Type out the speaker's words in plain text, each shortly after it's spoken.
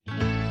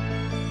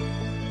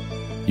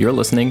You're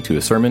listening to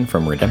a sermon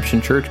from Redemption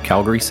Church,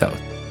 Calgary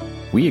South.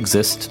 We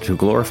exist to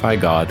glorify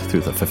God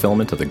through the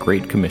fulfillment of the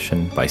Great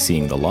Commission by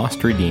seeing the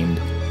lost redeemed,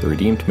 the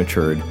redeemed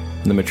matured,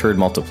 and the matured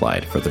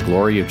multiplied for the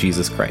glory of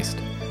Jesus Christ.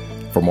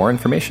 For more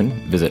information,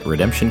 visit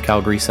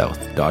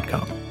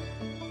redemptioncalgarysouth.com.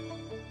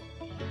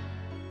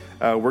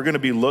 We're going to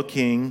be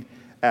looking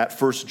at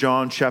 1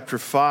 John chapter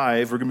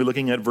 5. We're going to be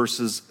looking at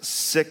verses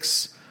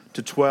 6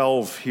 to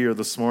 12 here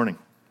this morning.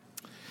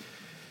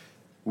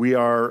 We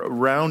are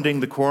rounding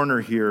the corner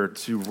here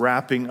to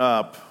wrapping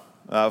up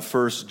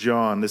 1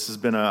 John. This has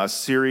been a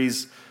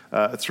series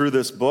through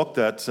this book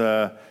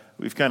that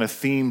we've kind of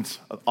themed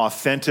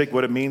authentic,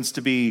 what it means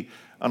to be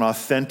an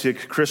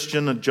authentic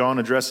Christian. John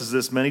addresses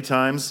this many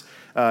times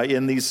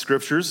in these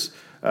scriptures,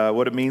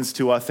 what it means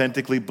to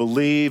authentically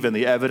believe and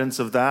the evidence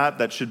of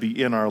that should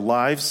be in our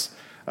lives,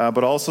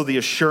 but also the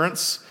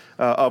assurance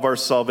of our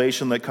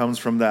salvation that comes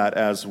from that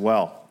as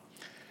well.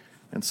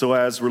 And so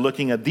as we're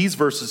looking at these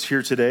verses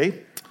here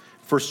today,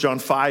 1 John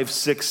 5,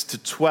 6 to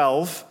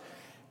 12,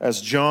 as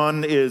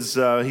John is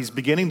he's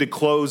beginning to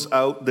close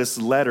out this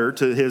letter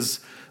to his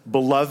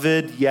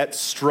beloved yet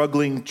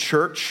struggling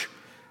church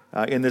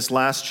in this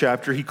last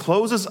chapter. He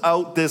closes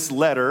out this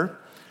letter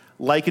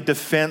like a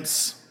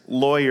defense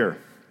lawyer.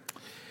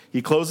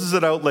 He closes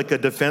it out like a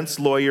defense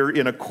lawyer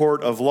in a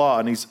court of law,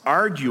 and he's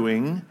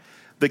arguing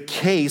the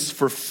case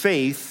for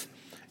faith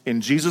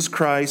in Jesus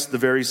Christ, the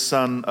very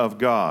Son of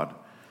God.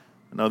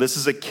 Now, this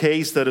is a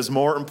case that is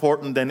more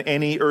important than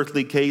any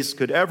earthly case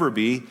could ever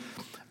be,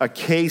 a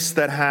case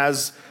that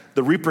has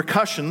the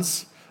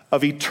repercussions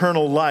of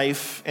eternal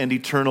life and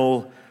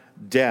eternal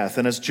death.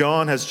 And as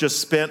John has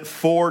just spent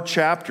 4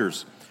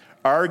 chapters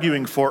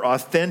arguing for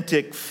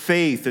authentic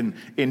faith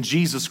in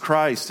Jesus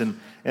Christ, and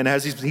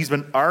as he's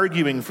been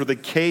arguing for the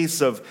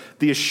case of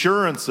the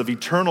assurance of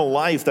eternal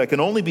life that can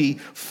only be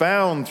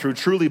found through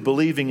truly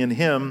believing in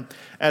him,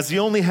 as he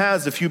only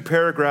has a few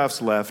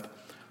paragraphs left,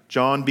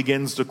 John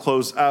begins to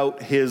close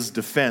out his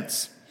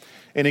defense.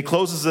 And he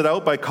closes it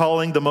out by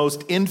calling the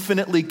most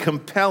infinitely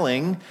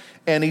compelling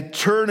and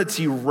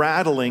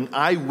eternity-rattling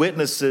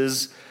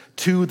eyewitnesses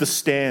to the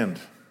stand.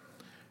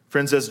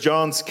 Friends, as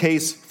John's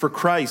case for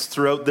Christ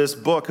throughout this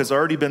book has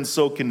already been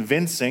so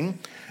convincing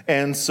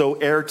and so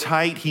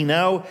airtight, he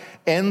now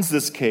ends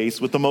this case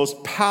with the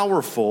most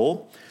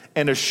powerful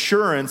and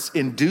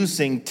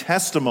assurance-inducing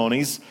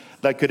testimonies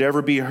that could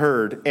ever be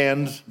heard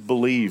and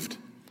believed.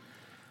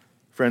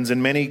 Friends,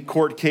 in many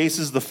court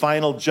cases, the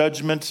final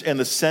judgment and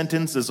the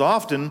sentence is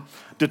often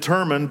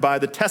determined by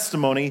the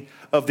testimony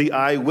of the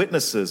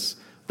eyewitnesses,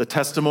 the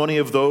testimony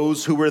of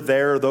those who were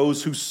there,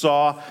 those who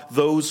saw,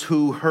 those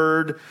who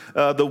heard,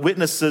 the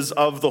witnesses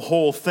of the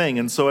whole thing.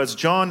 And so as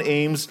John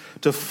aims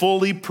to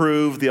fully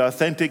prove the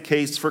authentic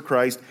case for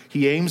Christ,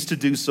 he aims to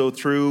do so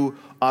through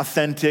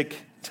authentic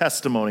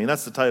testimony. And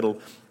that's the title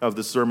of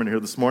the sermon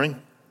here this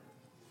morning.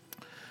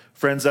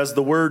 Friends, as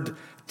the word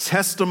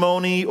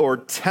testimony or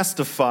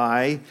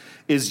testify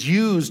is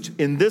used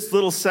in this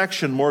little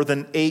section more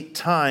than 8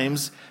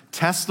 times,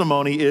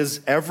 testimony is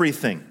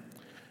everything.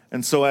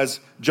 And so as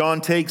John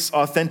takes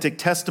authentic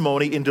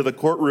testimony into the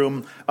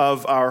courtroom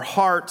of our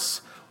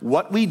hearts,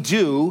 what we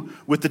do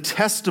with the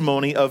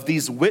testimony of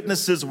these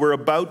witnesses we're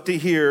about to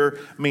hear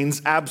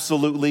means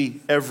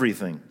absolutely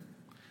everything.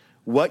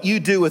 What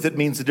you do with it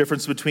means the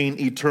difference between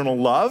eternal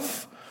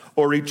love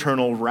or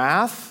eternal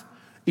wrath,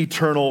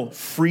 eternal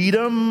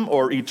freedom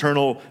or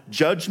eternal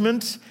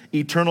judgment,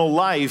 eternal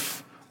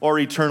life or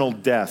eternal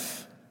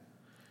death.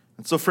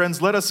 And so,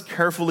 friends, let us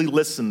carefully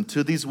listen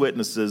to these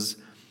witnesses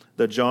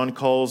that John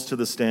calls to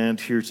the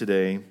stand here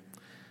today.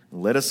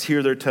 Let us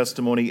hear their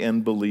testimony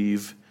and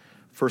believe.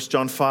 1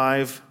 John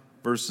 5,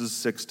 verses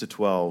 6 to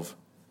 12.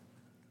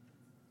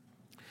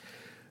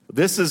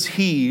 This is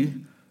he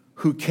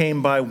who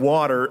came by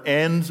water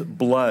and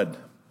blood,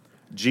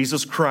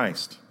 Jesus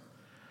Christ.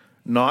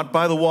 Not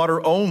by the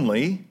water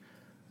only,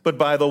 but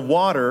by the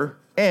water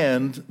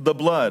and the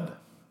blood.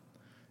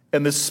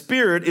 And the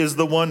Spirit is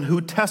the one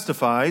who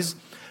testifies,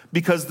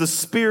 because the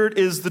Spirit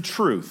is the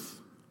truth.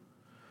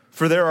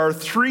 For there are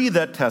 3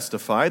 that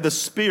testify, the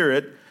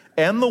Spirit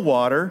and the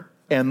water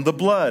and the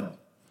blood.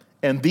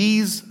 And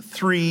these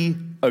 3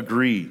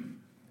 agree.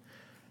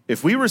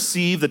 If we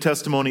receive the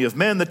testimony of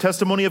men, the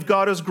testimony of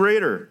God is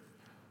greater.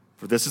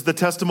 For this is the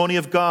testimony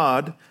of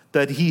God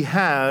that he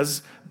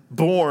has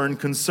borne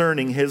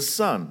concerning his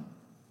Son.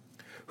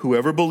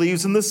 Whoever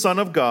believes in the Son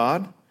of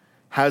God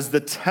has the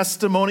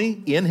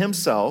testimony in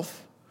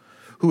himself.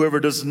 Whoever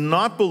does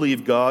not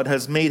believe God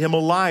has made him a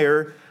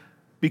liar,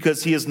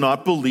 because he has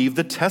not believed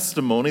the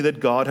testimony that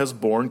God has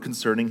borne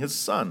concerning his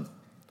Son.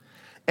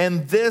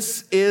 And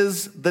this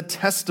is the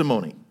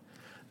testimony,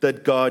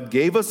 that God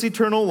gave us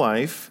eternal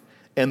life,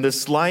 and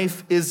this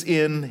life is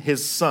in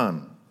his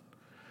Son.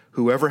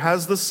 Whoever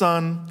has the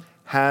Son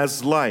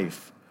has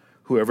life.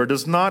 Whoever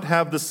does not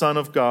have the Son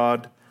of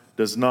God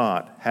does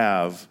not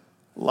have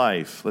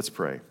life. Let's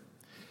pray.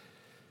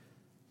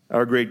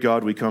 Our great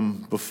God, we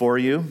come before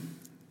you,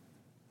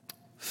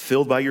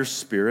 filled by your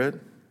Spirit,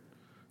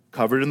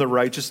 covered in the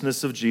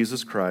righteousness of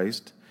Jesus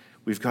Christ.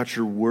 We've got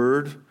your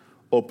word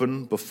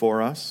open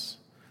before us,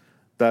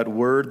 that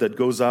word that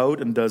goes out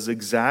and does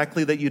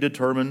exactly that you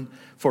determine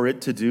for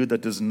it to do,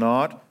 that does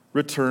not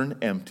return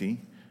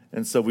empty.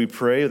 And so we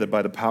pray that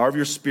by the power of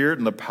your Spirit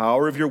and the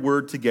power of your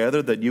word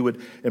together, that you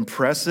would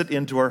impress it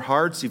into our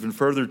hearts even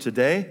further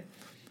today,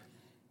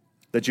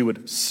 that you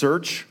would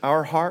search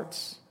our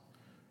hearts,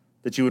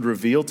 that you would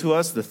reveal to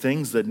us the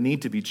things that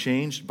need to be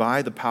changed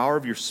by the power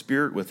of your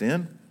Spirit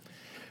within.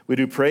 We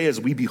do pray as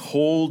we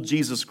behold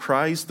Jesus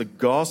Christ, the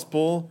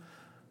gospel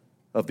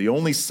of the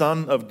only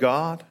Son of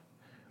God.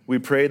 We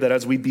pray that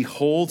as we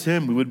behold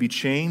him, we would be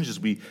changed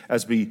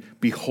as we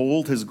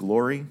behold his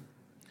glory.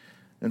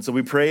 And so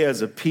we pray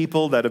as a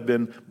people that have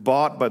been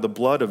bought by the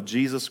blood of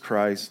Jesus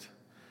Christ,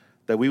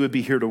 that we would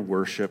be here to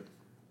worship,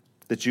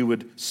 that you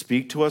would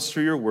speak to us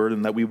through your word,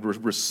 and that we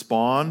would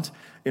respond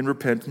in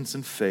repentance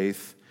and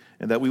faith,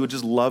 and that we would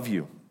just love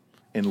you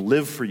and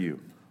live for you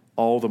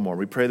all the more.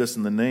 We pray this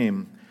in the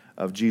name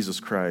of Jesus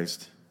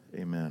Christ.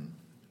 Amen.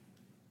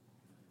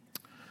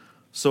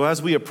 So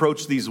as we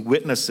approach these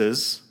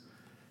witnesses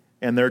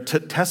and their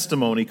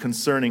testimony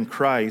concerning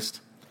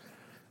Christ,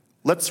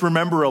 let's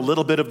remember a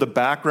little bit of the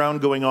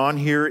background going on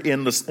here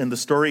in the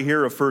story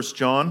here of 1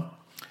 John.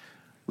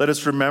 Let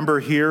us remember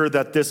here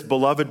that this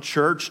beloved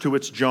church to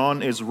which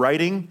John is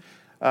writing,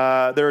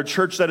 they're a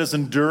church that is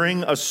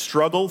enduring a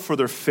struggle for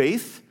their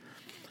faith.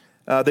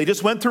 They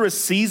just went through a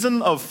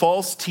season of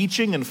false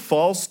teaching and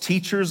false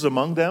teachers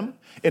among them,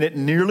 and it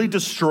nearly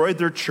destroyed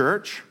their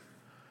church.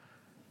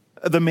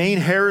 The main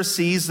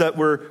heresies that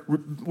were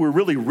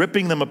really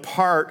ripping them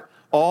apart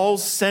all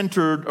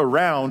centered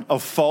around a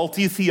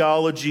faulty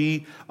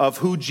theology of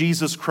who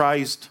Jesus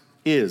Christ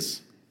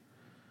is.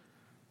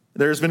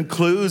 There's been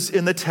clues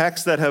in the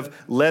text that have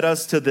led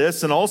us to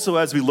this, and also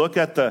as we look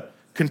at the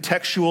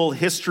contextual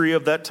history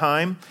of that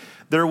time,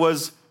 there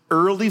was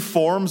early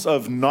forms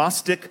of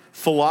Gnostic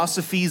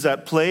philosophies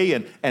at play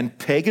and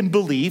pagan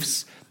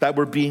beliefs that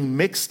were being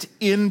mixed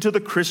into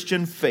the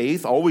Christian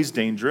faith, always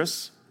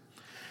dangerous.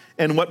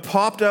 And what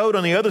popped out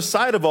on the other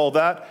side of all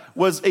that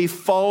was a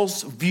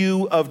false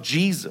view of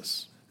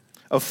Jesus,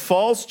 a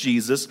false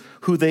Jesus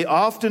who they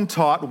often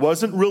taught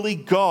wasn't really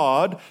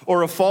God,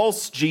 or a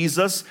false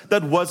Jesus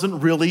that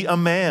wasn't really a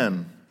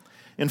man.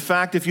 In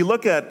fact, if you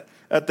look at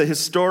the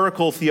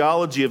historical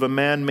theology of a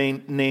man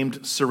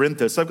named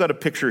Cerinthus, I've got a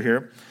picture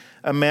here,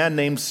 a man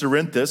named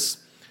Cerinthus.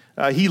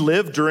 He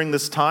lived during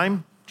this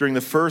time, during the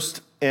 1st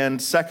and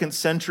 2nd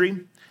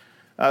century.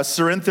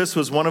 Cerinthus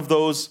was one of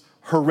those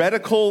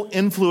heretical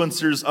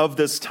influencers of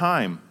this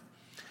time.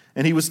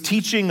 And he was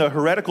teaching a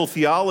heretical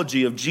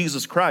theology of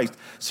Jesus Christ.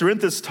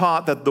 Cerinthus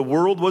taught that the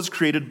world was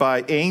created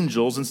by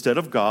angels instead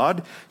of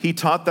God. He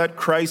taught that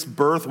Christ's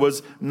birth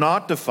was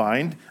not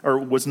divine.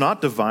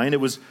 It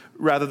was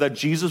rather that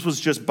Jesus was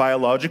just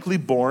biologically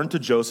born to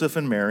Joseph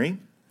and Mary.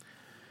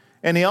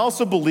 And he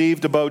also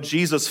believed about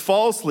Jesus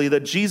falsely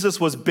that Jesus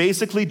was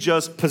basically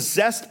just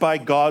possessed by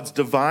God's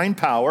divine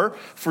power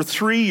for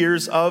 3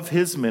 years of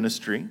his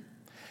ministry,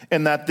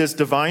 and that this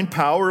divine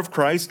power of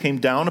Christ came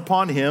down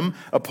upon him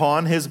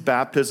upon his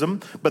baptism,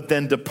 but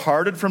then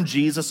departed from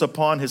Jesus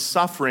upon his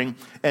suffering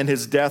and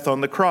his death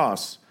on the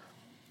cross.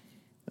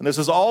 And this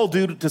is all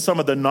due to some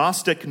of the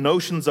Gnostic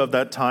notions of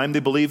that time. They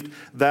believed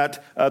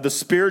that the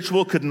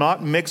spiritual could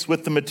not mix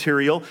with the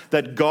material,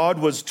 that God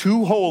was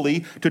too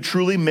holy to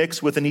truly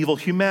mix with an evil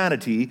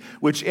humanity,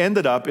 which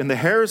ended up in the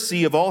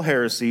heresy of all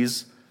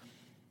heresies,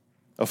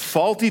 a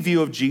faulty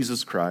view of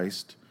Jesus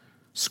Christ,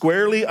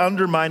 squarely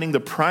undermining the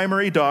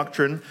primary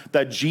doctrine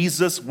that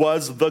Jesus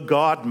was the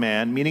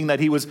God-man, meaning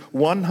that he was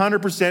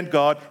 100%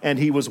 God and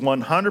he was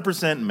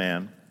 100%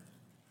 man.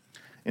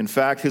 In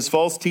fact, his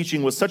false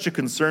teaching was such a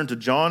concern to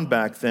John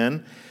back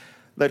then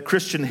that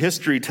Christian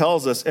history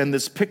tells us, and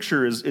this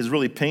picture is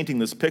really painting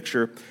this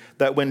picture,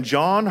 that when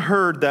John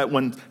heard that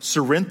when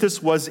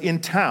Cerinthus was in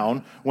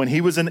town, when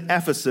he was in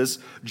Ephesus,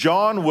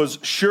 John was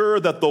sure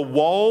that the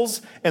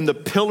walls and the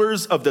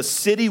pillars of the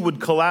city would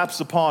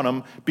collapse upon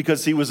him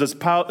because he was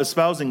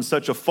espousing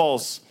such a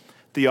false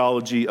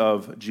theology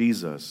of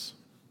Jesus.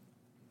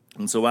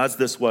 And so as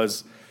this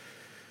was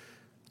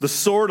the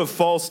sort of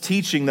false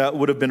teaching that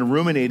would have been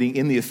ruminating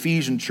in the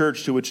Ephesian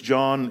church to which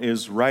John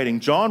is writing,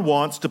 John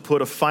wants to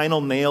put a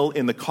final nail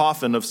in the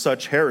coffin of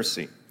such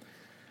heresy.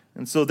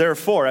 And so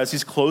therefore, as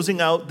he's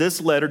closing out this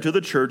letter to the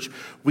church,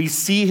 we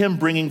see him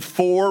bringing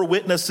 4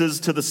 witnesses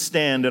to the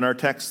stand in our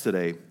text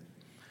today.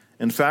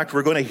 In fact,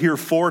 we're going to hear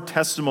 4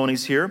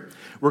 testimonies here.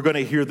 We're going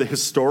to hear the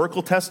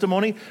historical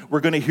testimony.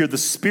 We're going to hear the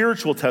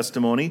spiritual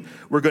testimony.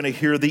 We're going to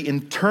hear the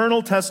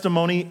internal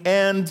testimony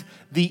and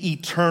the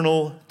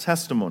eternal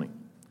testimony.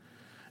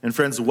 And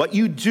friends, what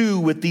you do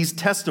with these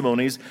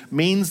testimonies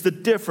means the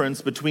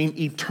difference between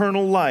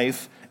eternal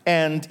life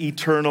and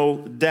eternal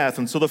death.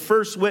 And so the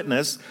first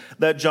witness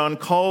that John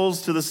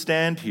calls to the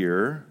stand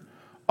here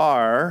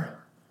are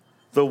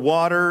the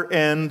water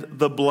and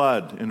the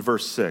blood in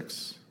verse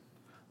 6.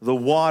 The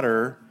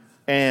water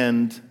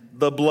and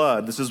the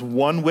blood. This is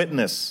one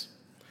witness.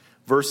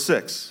 Verse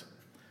 6.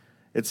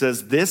 It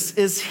says, this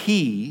is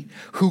he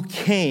who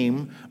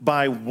came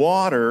by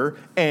water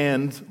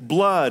and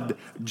blood,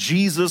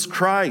 Jesus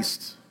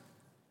Christ.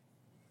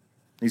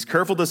 He's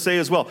careful to say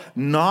as well,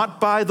 not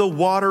by the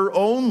water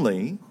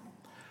only,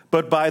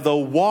 but by the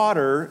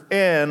water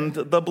and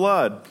the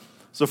blood.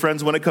 So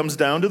friends, when it comes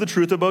down to the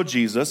truth about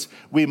Jesus,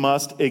 we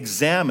must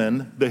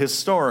examine the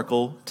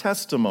historical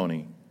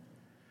testimony.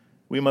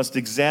 We must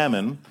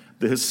examine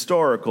the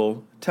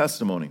historical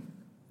testimony.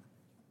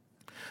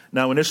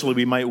 Now, initially,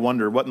 we might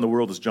wonder, what in the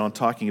world is John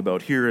talking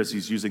about here as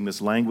he's using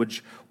this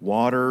language,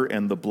 water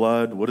and the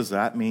blood? What does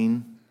that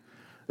mean?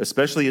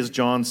 Especially as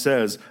John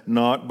says,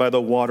 not by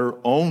the water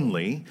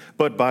only,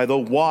 but by the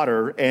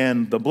water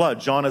and the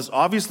blood. John is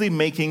obviously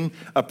making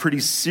a pretty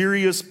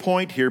serious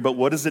point here, but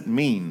what does it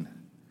mean?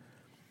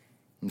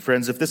 And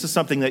friends, if this is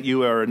something that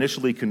you are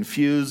initially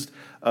confused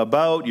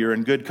about, you're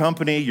in good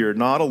company, you're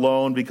not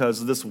alone,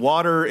 because this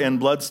water and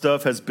blood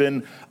stuff has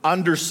been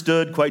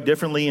understood quite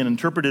differently and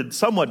interpreted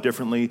somewhat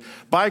differently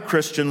by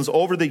Christians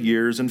over the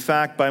years. In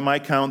fact, by my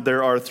count,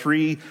 there are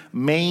three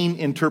main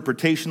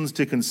interpretations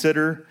to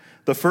consider.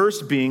 The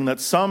first being that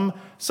some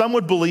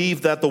would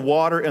believe that the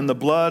water and the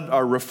blood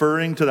are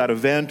referring to that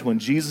event when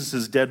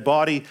Jesus' dead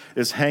body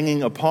is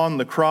hanging upon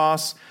the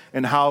cross,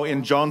 and how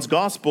in John's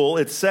gospel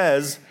it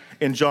says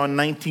in John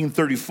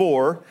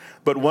 19:34,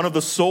 but one of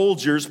the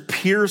soldiers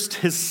pierced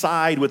his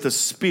side with a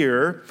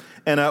spear,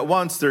 and at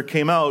once there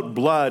came out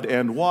blood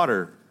and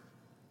water.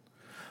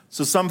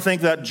 So some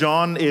think that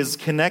John is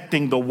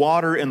connecting the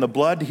water and the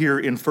blood here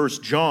in 1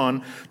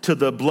 John to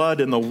the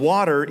blood and the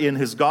water in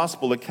his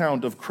gospel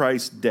account of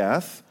Christ's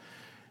death.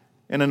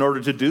 And in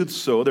order to do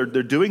so, they're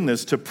doing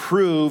this to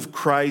prove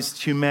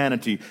Christ's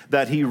humanity,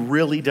 that he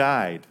really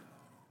died.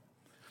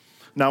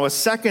 Now, a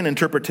second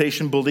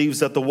interpretation believes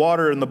that the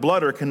water and the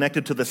blood are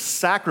connected to the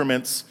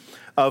sacraments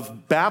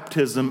of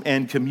baptism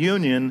and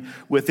communion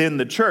within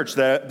the church,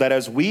 that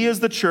as we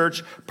as the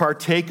church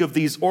partake of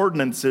these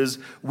ordinances,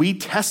 we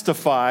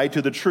testify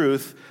to the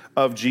truth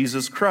of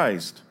Jesus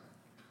Christ.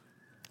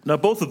 Now,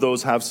 both of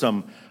those have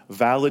some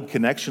valid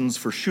connections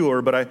for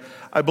sure, but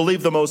I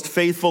believe the most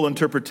faithful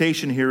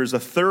interpretation here is a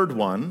third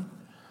one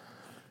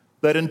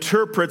that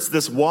interprets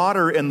this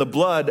water and the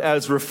blood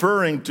as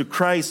referring to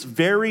Christ's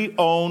very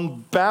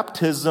own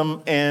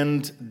baptism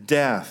and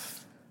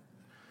death.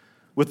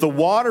 With the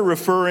water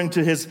referring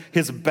to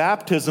his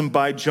baptism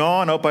by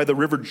John out by the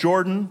River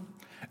Jordan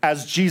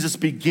as Jesus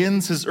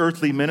begins his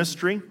earthly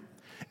ministry,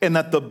 and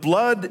that the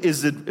blood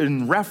is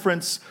in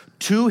reference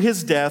to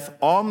his death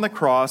on the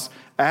cross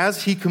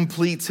as he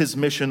completes his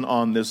mission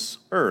on this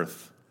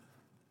earth.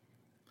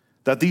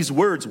 That these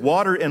words,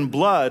 water and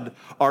blood,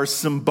 are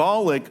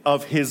symbolic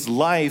of his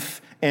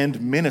life and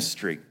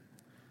ministry.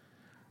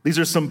 These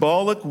are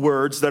symbolic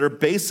words that are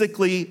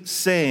basically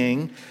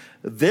saying,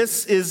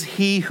 this is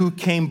he who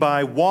came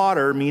by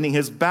water, meaning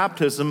his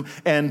baptism,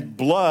 and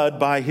blood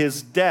by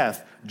his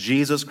death,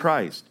 Jesus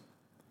Christ.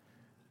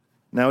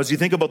 Now, as you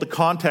think about the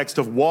context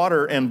of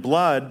water and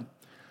blood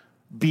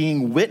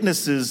being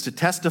witnesses to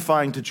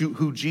testifying to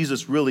who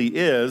Jesus really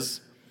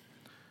is,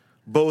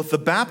 both the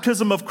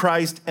baptism of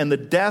Christ and the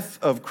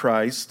death of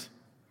Christ,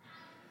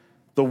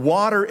 the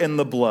water and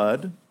the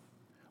blood,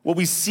 what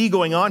we see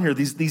going on here,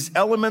 these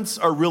elements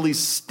are really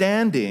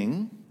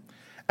standing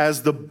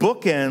as the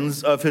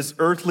bookends of his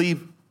earthly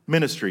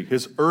ministry,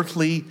 his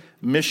earthly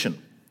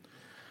mission.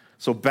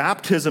 So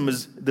baptism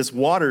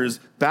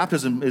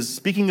baptism is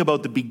speaking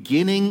about the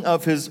beginning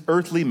of his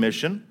earthly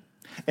mission,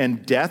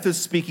 and death is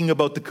speaking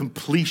about the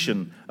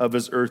completion of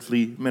his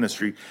earthly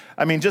ministry.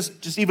 I mean,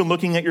 just even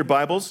looking at your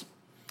Bibles,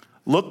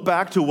 look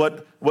back to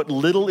what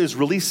little is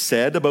really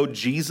said about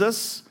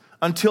Jesus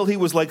until he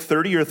was like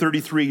 30 or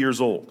 33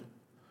 years old,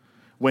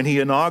 when he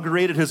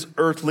inaugurated his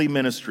earthly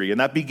ministry. And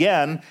that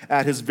began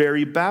at his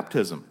very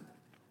baptism.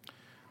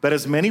 That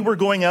as many were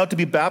going out to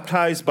be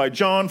baptized by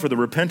John for the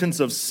repentance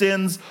of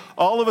sins,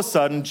 all of a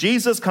sudden,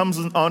 Jesus comes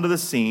onto the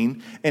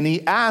scene and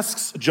he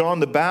asks John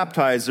the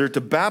baptizer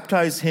to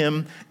baptize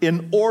him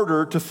in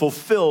order to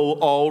fulfill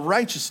all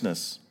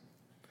righteousness.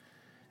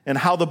 And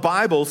how the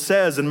Bible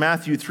says in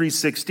Matthew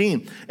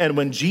 3:16, and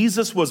when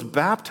Jesus was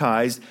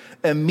baptized,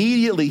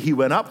 immediately he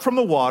went up from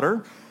the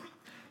water,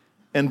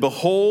 and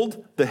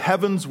behold, the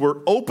heavens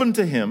were opened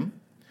to him,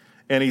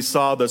 and he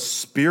saw the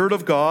Spirit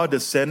of God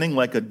descending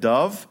like a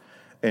dove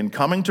and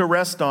coming to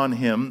rest on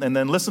him. And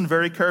then listen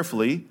very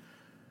carefully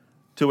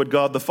to what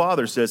God the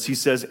Father says. He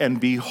says, and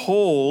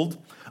behold,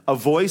 a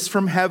voice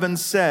from heaven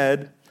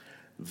said,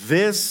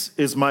 this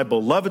is my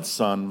beloved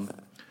Son,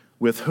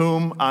 with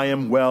whom I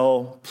am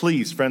well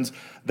pleased. Friends,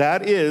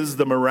 that is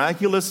the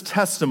miraculous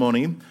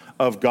testimony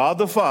of God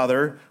the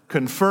Father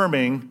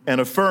confirming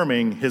and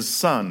affirming his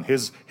Son,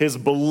 his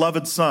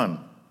beloved Son.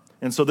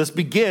 And so this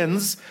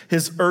begins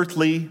his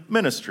earthly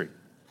ministry.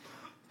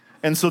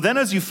 And so then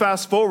as you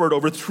fast forward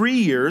over 3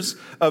 years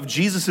of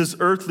Jesus'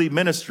 earthly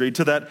ministry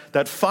to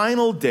that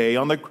final day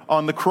on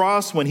the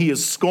cross when he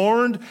is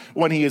scorned,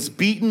 when he is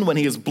beaten, when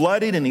he is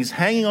bloodied and he's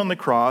hanging on the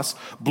cross,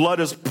 blood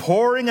is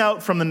pouring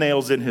out from the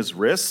nails in his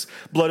wrists,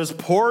 blood is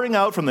pouring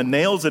out from the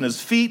nails in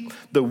his feet,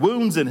 the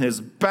wounds in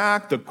his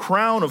back, the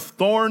crown of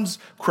thorns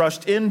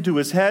crushed into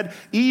his head,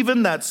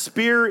 even that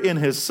spear in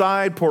his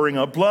side pouring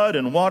out blood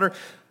and water.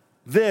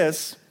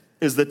 This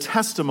is the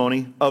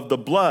testimony of the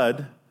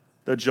blood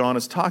that John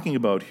is talking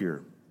about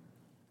here.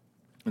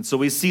 And so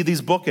we see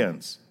these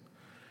bookends.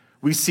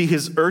 We see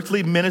his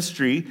earthly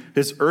ministry,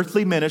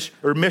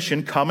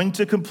 mission coming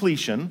to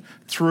completion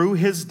through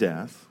his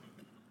death,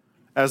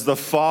 as the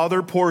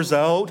Father pours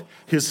out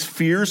his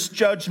fierce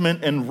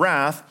judgment and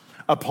wrath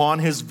upon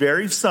his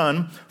very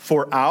Son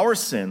for our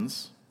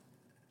sins,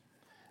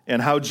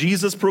 and how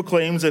Jesus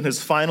proclaims in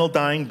his final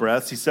dying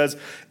breaths, he says,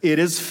 "It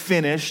is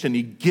finished," and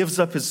he gives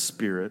up his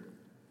spirit,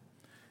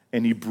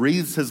 and he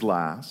breathes his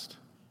last.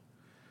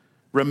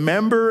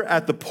 Remember,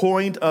 at the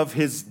point of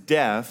his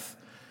death,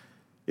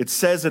 it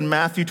says in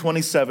Matthew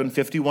 27,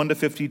 51 to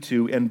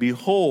 52, "And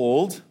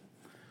behold,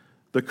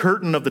 the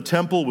curtain of the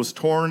temple was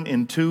torn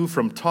in two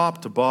from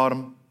top to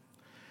bottom,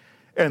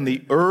 and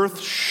the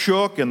earth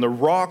shook, and the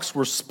rocks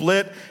were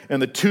split,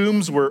 and the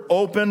tombs were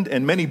opened,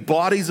 and many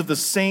bodies of the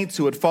saints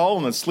who had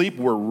fallen asleep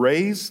were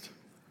raised."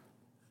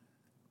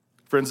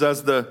 Friends,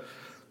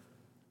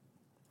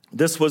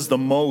 this was the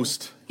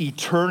most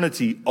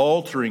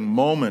eternity-altering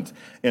moment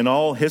in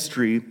all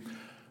history,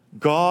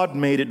 God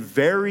made it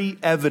very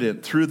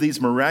evident through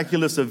these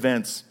miraculous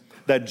events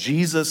that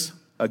Jesus,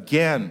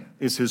 again,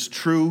 is his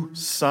true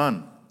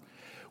Son.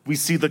 We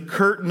see the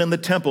curtain in the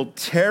temple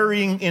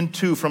tearing in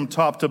two from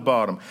top to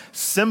bottom,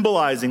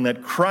 symbolizing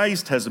that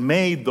Christ has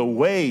made the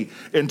way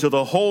into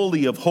the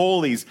Holy of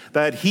Holies,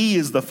 that he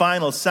is the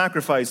final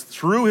sacrifice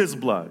through his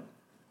blood.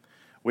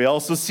 We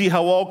also see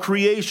how all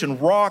creation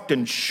rocked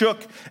and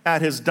shook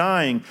at his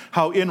dying,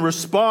 how in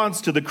response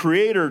to the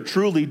Creator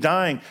truly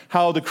dying,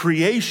 how the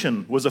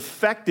creation was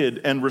affected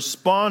and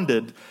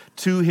responded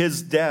to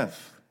his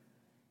death.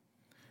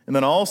 And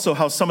then also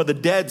how some of the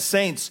dead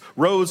saints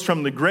rose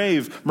from the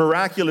grave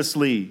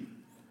miraculously.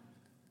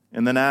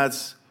 And then,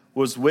 as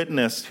was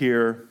witnessed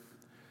here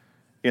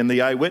in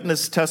the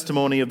eyewitness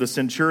testimony of the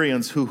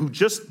centurions who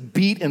just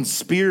beat and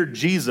speared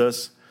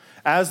Jesus,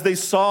 as they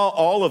saw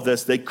all of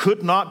this, they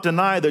could not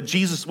deny that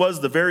Jesus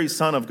was the very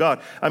Son of God.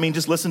 I mean,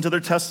 just listen to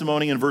their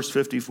testimony in verse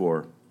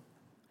 54.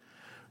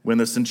 "When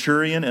the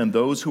centurion and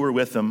those who were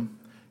with him,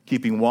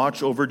 keeping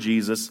watch over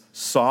Jesus,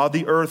 saw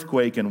the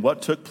earthquake and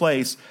what took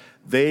place,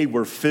 they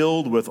were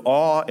filled with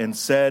awe and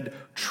said,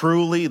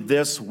 'Truly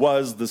this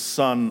was the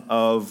Son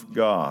of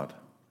God.'"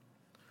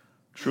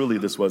 Truly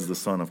this was the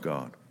Son of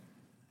God.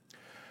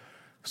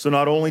 So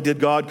not only did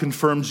God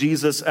confirm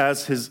Jesus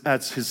as his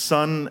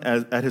Son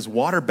at his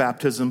water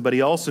baptism, but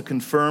he also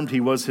confirmed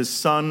he was his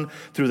Son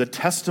through the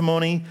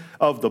testimony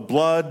of the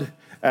blood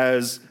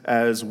as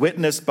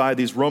witnessed by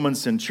these Roman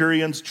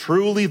centurions.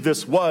 Truly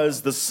this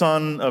was the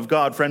Son of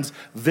God. Friends,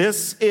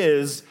 this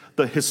is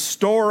the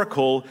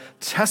historical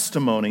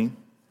testimony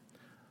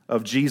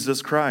of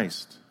Jesus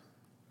Christ.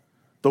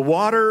 The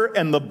water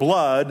and the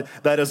blood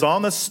that is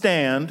on the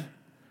stand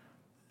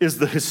is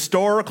the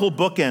historical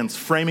bookends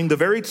framing the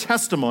very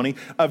testimony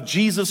of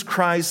Jesus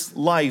Christ's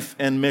life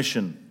and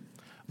mission.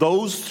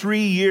 Those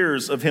 3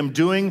 years of him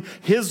doing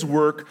his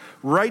work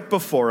right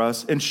before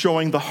us and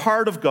showing the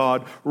heart of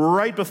God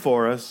right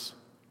before us,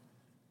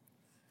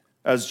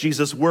 as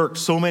Jesus worked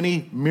so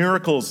many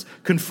miracles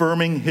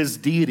confirming his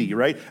deity,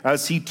 right?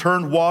 As he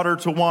turned water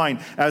to wine,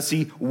 as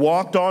he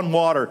walked on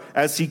water,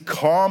 as he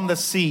calmed the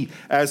sea,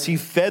 as he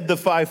fed the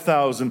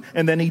 5,000,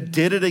 and then he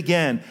did it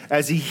again,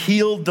 as he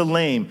healed the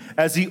lame,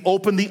 as he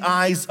opened the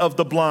eyes of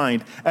the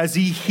blind, as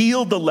he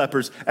healed the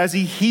lepers, as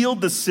he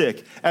healed the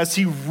sick, as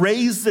he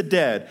raised the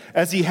dead,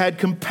 as he had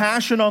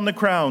compassion on the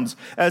crowns,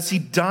 as he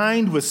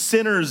dined with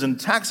sinners and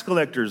tax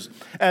collectors,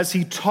 as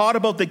he taught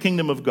about the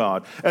kingdom of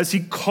God, as he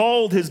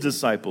called his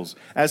disciples,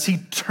 as he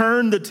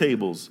turned the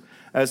tables,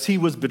 as he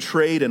was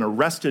betrayed and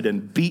arrested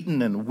and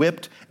beaten and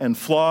whipped and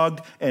flogged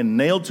and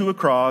nailed to a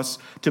cross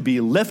to be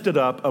lifted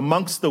up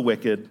amongst the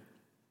wicked,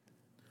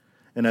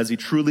 and as he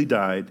truly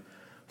died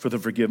for the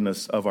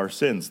forgiveness of our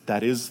sins.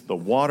 That is the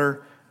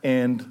water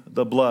and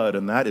the blood,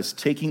 and that is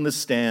taking the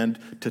stand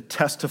to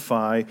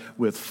testify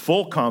with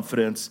full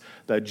confidence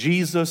that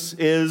Jesus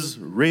is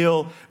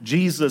real.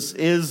 Jesus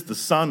is the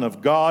Son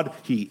of God.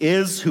 He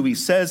is who he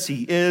says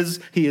he is.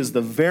 He is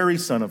the very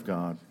Son of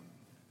God,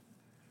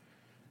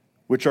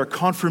 which are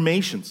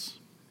confirmations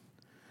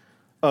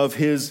of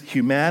his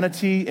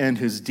humanity and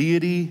his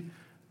deity,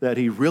 that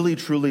he really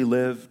truly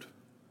lived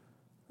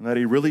and that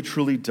he really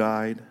truly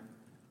died.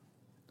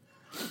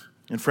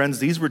 And friends,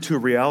 these were two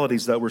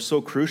realities that were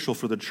so crucial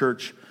for the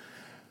church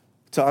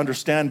to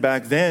understand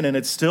back then, and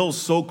it's still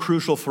so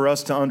crucial for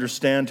us to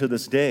understand to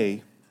this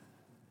day.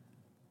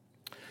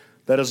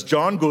 That as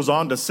John goes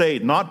on to say,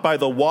 not by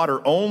the water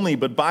only,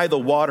 but by the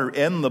water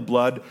and the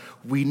blood,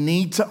 we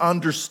need to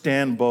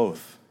understand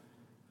both.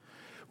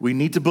 We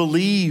need to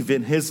believe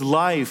in his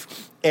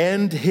life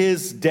and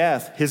his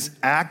death, his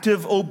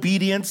active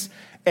obedience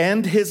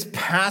and his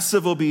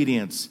passive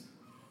obedience.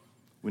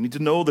 We need to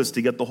know this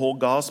to get the whole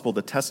gospel,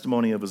 the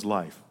testimony of his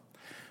life.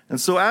 And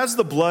so as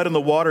the blood and the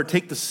water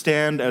take the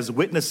stand as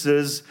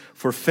witnesses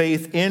for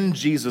faith in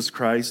Jesus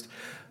Christ,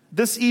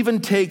 this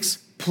even takes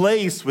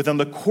place within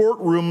the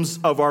courtrooms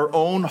of our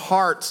own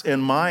hearts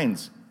and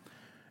minds.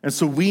 And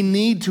so we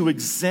need to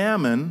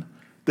examine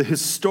the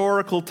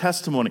historical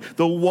testimony,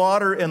 the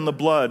water and the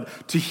blood,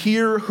 to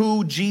hear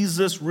who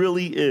Jesus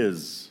really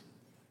is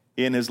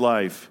in his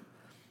life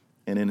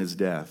and in his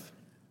death.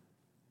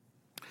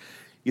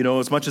 You know,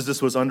 as much as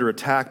this was under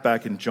attack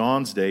back in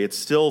John's day, it's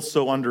still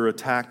so under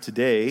attack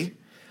today,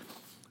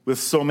 with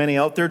so many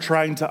out there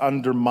trying to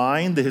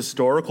undermine the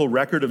historical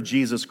record of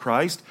Jesus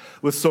Christ,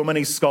 with so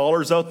many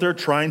scholars out there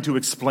trying to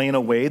explain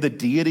away the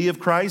deity of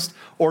Christ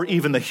or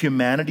even the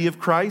humanity of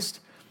Christ.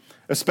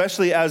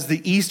 Especially as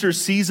the Easter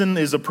season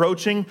is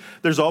approaching,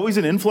 there's always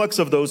an influx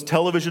of those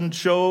television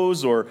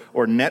shows or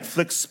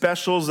Netflix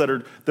specials that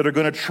are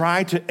going to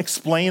try to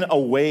explain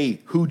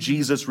away who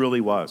Jesus really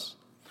was.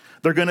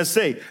 They're going to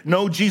say,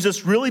 no,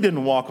 Jesus really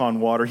didn't walk on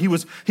water. He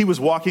was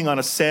walking on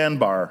a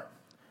sandbar.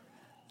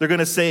 They're going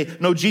to say,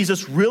 no,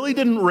 Jesus really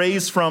didn't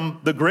raise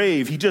from the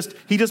grave. He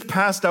just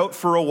passed out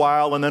for a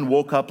while and then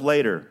woke up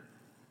later.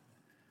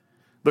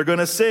 They're going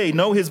to say,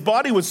 no, his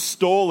body was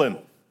stolen.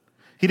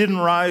 He didn't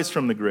rise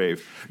from the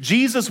grave.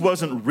 Jesus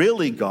wasn't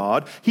really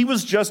God. He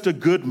was just a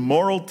good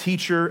moral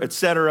teacher,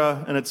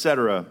 etc., and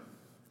etc.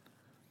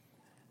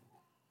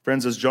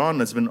 Friends, as John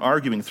has been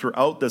arguing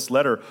throughout this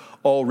letter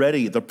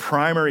already, the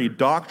primary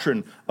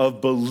doctrine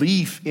of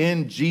belief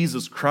in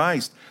Jesus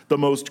Christ, the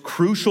most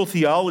crucial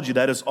theology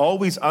that is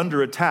always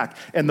under attack,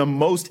 and the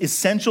most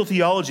essential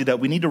theology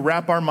that we need to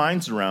wrap our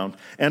minds around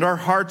and our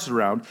hearts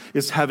around,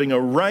 is having a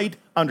right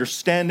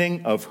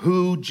understanding of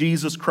who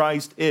Jesus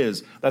Christ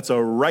is. That's a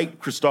right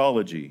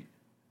Christology.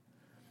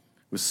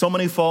 With so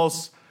many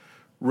false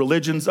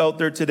religions out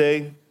there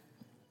today,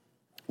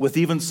 with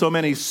even so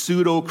many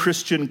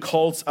pseudo-Christian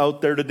cults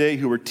out there today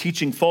who are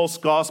teaching false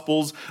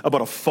gospels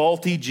about a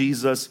faulty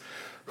Jesus,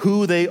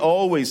 who they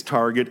always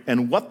target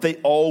and what they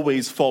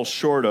always fall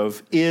short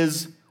of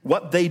is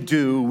what they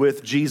do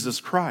with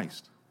Jesus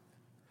Christ.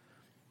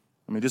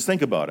 I mean, just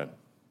think about it.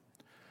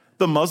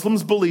 The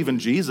Muslims believe in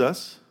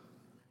Jesus,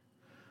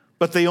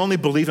 but they only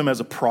believe him as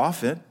a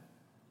prophet.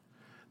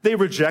 They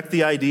reject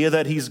the idea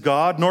that he's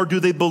God, nor do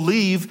they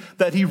believe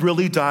that he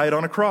really died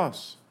on a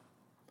cross.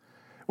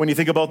 When you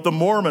think about the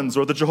Mormons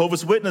or the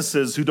Jehovah's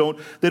Witnesses,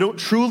 they don't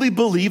truly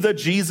believe that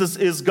Jesus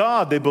is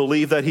God. They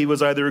believe that he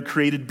was either a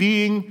created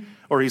being,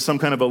 or he's some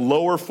kind of a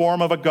lower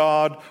form of a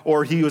God,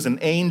 or he was an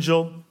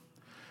angel.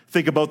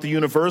 Think about the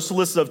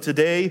Universalists of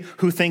today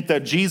who think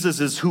that Jesus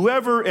is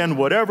whoever and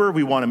whatever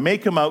we want to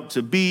make him out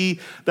to be,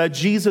 that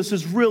Jesus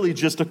is really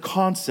just a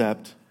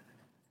concept.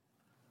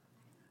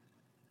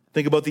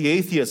 Think about the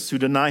atheists who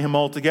deny him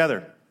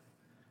altogether.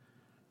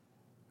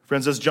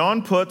 Friends, as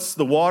John puts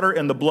the water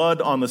and the blood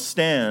on the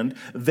stand,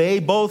 they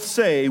both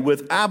say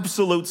with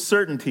absolute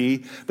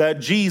certainty that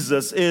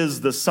Jesus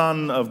is the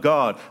Son of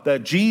God,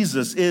 that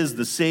Jesus is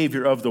the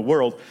Savior of the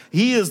world.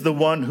 He is the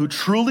one who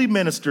truly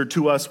ministered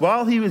to us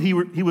while he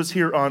was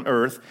here on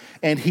earth,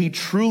 and he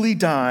truly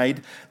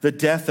died the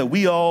death that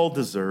we all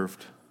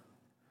deserved.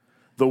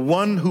 The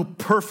one who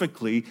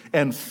perfectly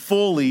and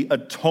fully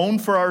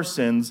atoned for our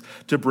sins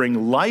to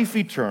bring life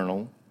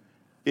eternal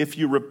if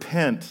you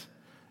repent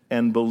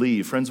and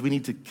believe. Friends, we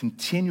need to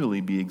continually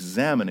be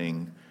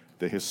examining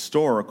the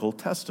historical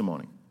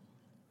testimony.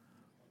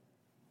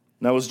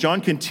 Now, as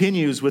John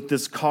continues with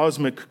this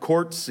cosmic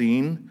court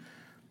scene,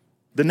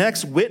 the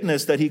next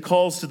witness that he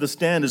calls to the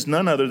stand is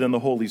none other than the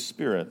Holy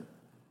Spirit.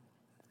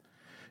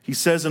 He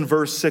says in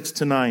verse 6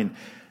 to 9,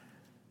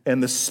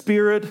 "And the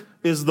Spirit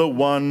is the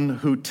one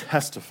who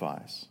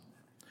testifies,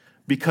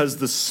 because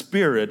the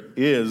Spirit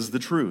is the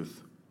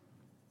truth.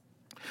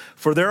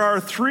 For there are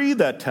three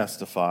that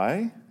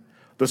testify,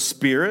 the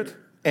Spirit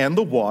and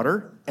the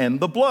water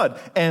and the blood,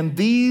 and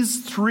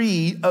these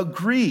three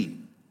agree.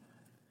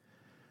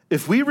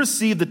 If we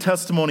receive the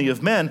testimony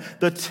of men,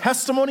 the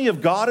testimony of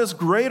God is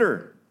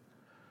greater.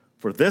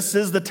 For this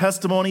is the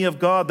testimony of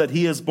God that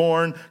he is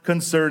born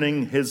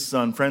concerning his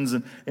Son." Friends,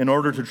 in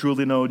order to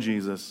truly know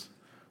Jesus,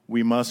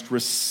 we must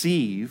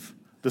receive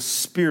the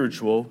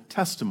spiritual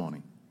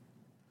testimony.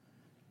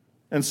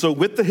 And so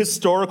with the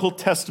historical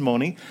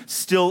testimony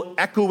still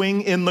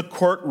echoing in the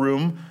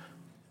courtroom,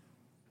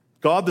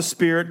 God the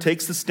Spirit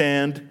takes the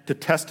stand to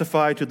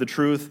testify to the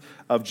truth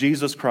of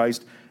Jesus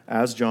Christ,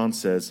 as John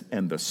says,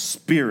 and the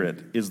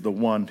Spirit is the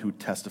one who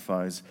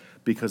testifies,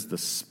 because the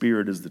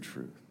Spirit is the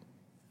truth.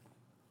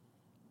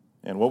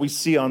 And what we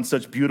see on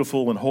such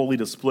beautiful and holy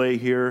display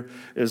here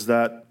is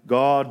that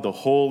God, the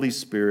Holy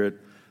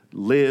Spirit,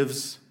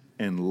 lives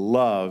and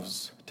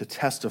loves to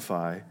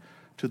testify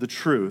to the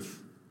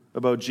truth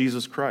about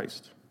Jesus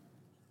Christ.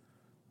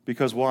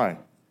 Because why?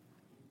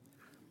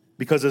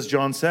 Because as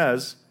John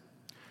says,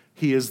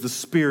 he is the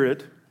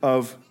Spirit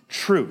of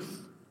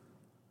truth.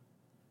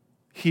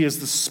 He is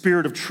the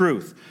Spirit of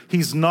truth.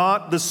 He's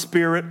not the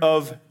spirit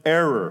of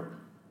error,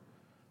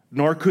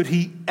 nor could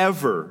he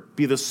ever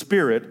be the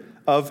spirit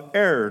of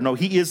error. No,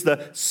 he is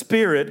the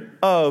Spirit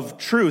of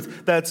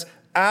truth. That's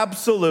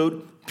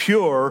absolute,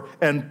 pure,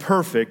 and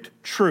perfect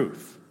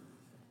truth.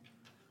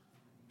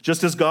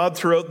 Just as God,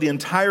 throughout the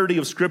entirety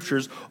of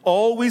Scriptures,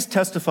 always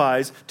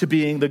testifies to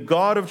being the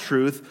God of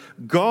truth,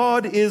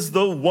 God is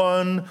the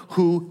one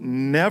who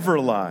never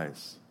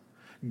lies.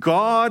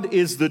 God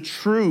is the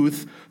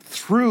truth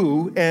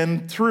through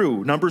and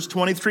through. Numbers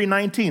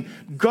 23:19.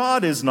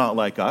 God is not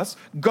like us.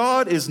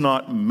 God is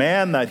not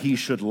man that he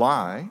should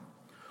lie,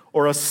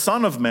 or a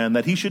son of man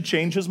that he should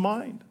change his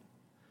mind.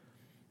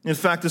 In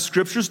fact, the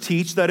Scriptures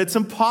teach that it's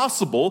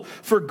impossible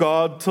for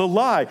God to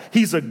lie.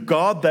 He's a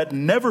God that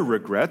never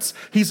regrets.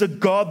 He's a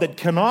God that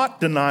cannot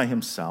deny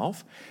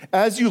himself.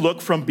 As you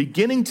look from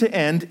beginning to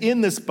end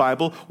in this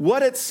Bible,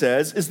 what it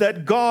says is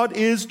that God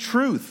is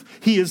truth.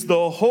 He is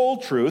the whole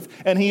truth,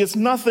 and he is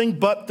nothing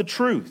but the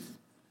truth.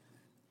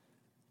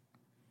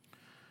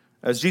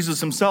 As Jesus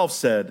himself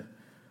said,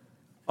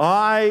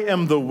 I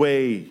am the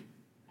way,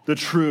 the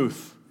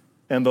truth,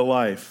 and the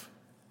life.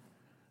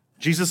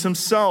 Jesus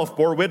himself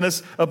bore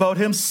witness about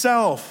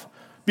himself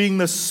being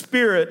the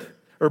Spirit,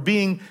 or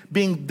being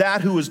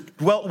that who is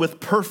dwelt with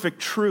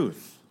perfect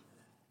truth.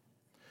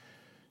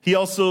 He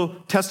also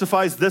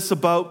testifies this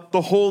about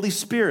the Holy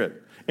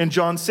Spirit. In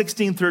John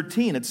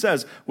 16:13, it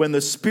says, when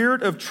the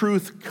Spirit of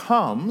truth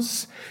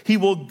comes, he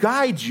will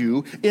guide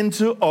you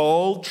into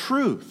all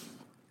truth.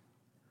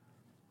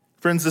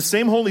 Friends, the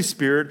same Holy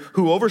Spirit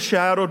who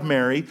overshadowed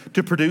Mary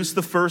to produce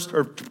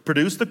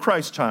the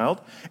Christ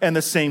child, and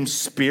the same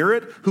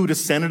Spirit who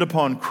descended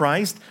upon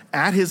Christ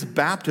at his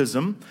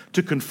baptism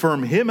to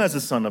confirm him as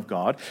a Son of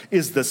God,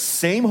 is the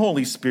same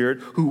Holy Spirit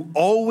who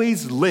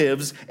always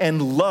lives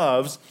and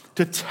loves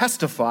to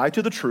testify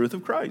to the truth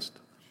of Christ.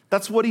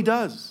 That's what he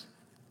does.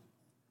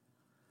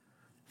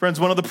 Friends,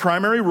 one of the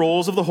primary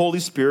roles of the Holy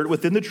Spirit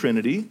within the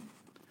Trinity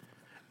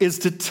is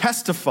to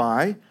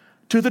testify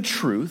to the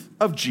truth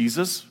of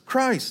Jesus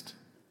Christ.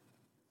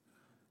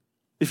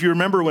 If you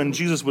remember when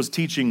Jesus was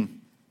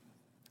teaching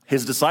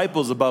his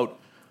disciples about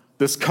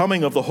this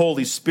coming of the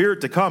Holy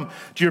Spirit to come,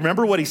 do you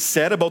remember what he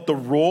said about the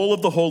role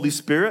of the Holy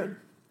Spirit?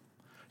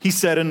 He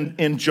said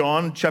in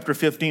John chapter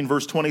 15,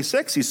 verse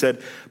 26, he said,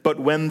 but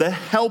when the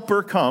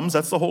Helper comes,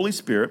 that's the Holy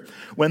Spirit,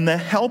 when the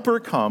Helper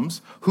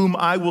comes, whom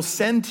I will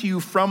send to you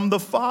from the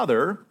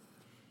Father,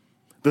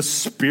 the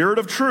Spirit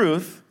of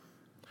truth,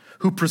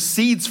 who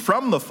proceeds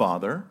from the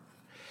Father,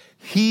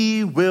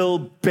 he will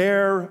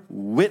bear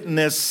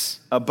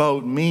witness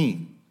about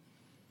me.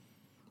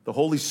 The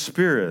Holy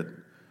Spirit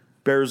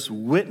bears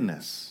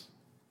witness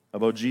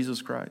about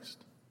Jesus Christ.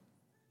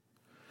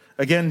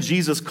 Again,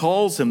 Jesus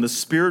calls him the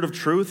Spirit of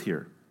truth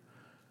here.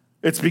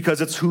 It's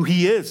because it's who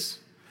he is,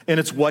 and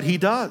it's what he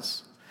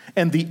does.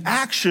 And the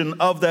action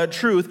of that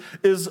truth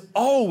is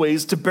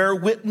always to bear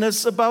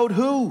witness about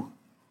who?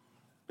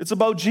 It's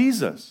about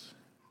Jesus.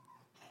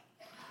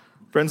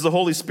 Friends, the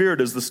Holy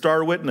Spirit is the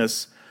star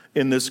witness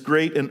in this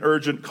great and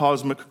urgent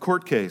cosmic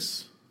court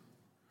case.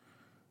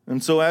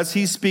 And so as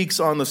he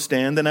speaks on the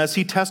stand and as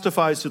he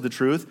testifies to the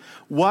truth,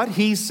 what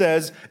he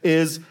says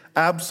is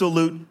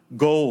absolute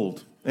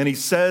gold. And he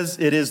says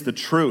it is the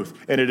truth,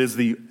 and it is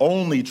the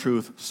only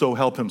truth, so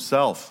help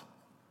himself.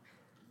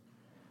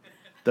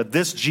 That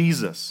this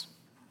Jesus,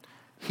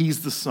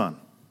 he's the Son.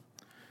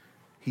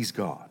 He's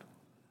God.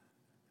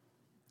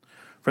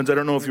 Friends, I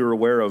don't know if you're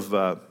aware of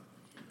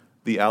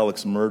the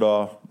Alex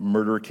Murdaugh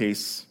murder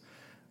case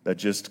that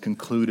just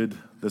concluded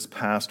this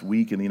past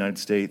week in the United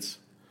States.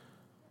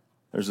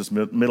 There's this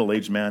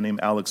middle-aged man named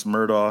Alex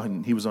Murdaugh,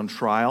 and he was on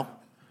trial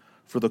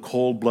for the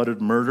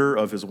cold-blooded murder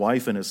of his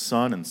wife and his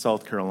son in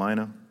South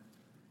Carolina.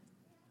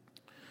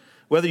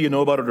 Whether you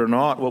know about it or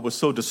not, what was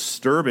so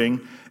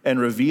disturbing and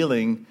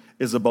revealing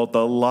is about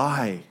the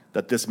lie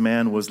that this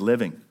man was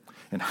living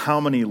and how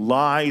many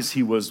lies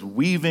he was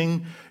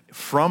weaving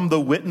from the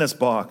witness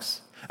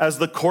box. As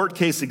the court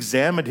case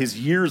examined his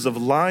years of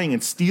lying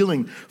and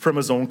stealing from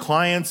his own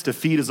clients to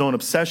feed his own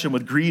obsession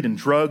with greed and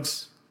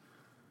drugs,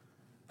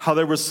 how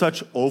there was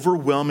such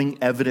overwhelming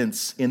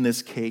evidence in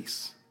this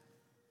case.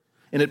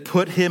 And it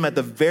put him at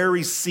the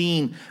very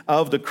scene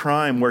of the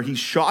crime where he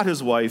shot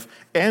his wife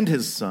and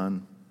his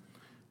son.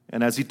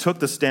 And as he took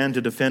the stand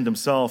to defend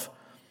himself,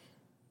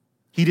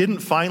 he didn't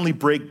finally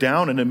break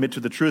down and admit to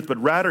the truth, but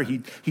rather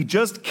he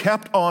just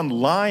kept on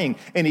lying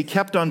and he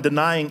kept on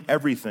denying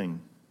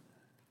everything.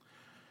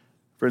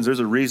 Friends, there's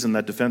a reason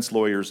that defense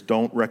lawyers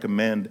don't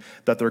recommend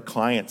that their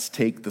clients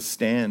take the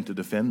stand to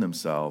defend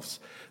themselves,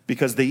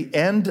 because they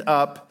end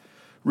up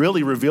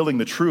really revealing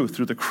the truth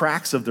through the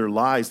cracks of their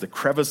lies, the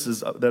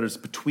crevices that is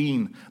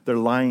between their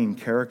lying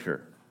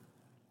character.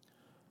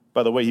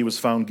 By the way, he was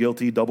found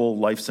guilty, double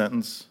life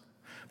sentence.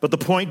 But the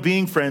point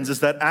being, friends, is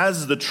that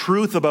as the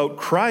truth about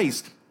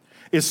Christ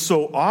is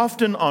so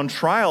often on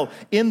trial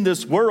in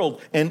this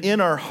world and in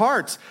our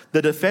hearts,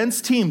 the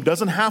defense team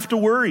doesn't have to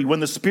worry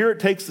when the Spirit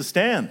takes the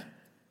stand.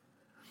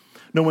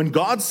 Now, when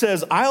God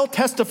says, I'll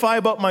testify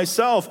about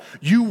myself,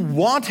 you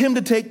want him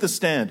to take the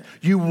stand.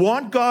 You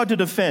want God to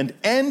defend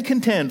and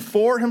contend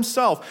for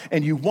himself.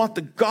 And you want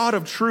the God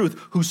of truth,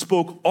 who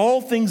spoke all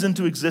things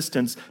into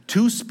existence,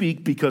 to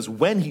speak, because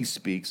when he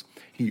speaks,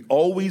 he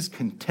always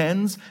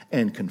contends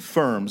and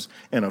confirms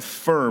and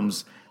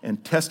affirms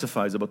and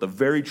testifies about the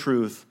very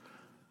truth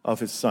of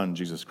his Son,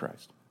 Jesus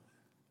Christ.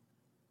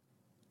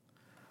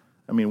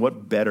 I mean,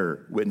 what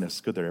better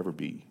witness could there ever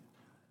be?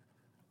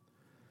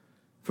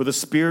 For the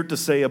Spirit to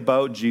say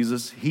about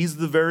Jesus, he's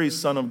the very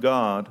Son of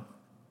God,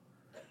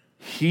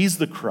 he's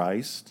the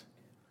Christ,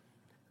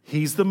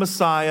 he's the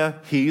Messiah,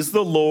 he's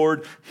the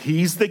Lord,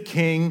 he's the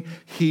King,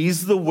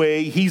 he's the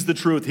way, he's the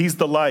truth, he's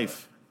the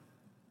life.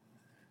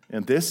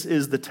 And this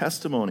is the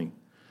testimony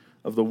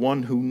of the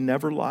one who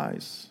never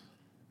lies.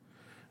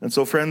 And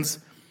so, friends,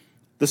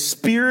 the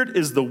Spirit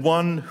is the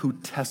one who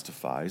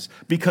testifies,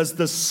 because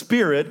the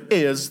Spirit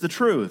is the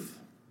truth.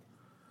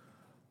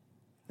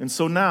 And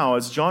so now,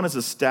 as John has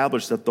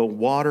established that the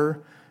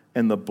water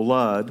and the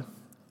blood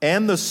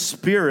and the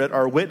Spirit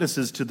are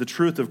witnesses to the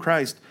truth of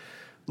Christ,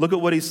 look at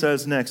what he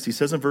says next. He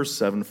says in verse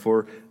 7,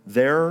 for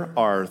there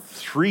are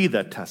three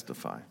that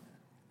testify: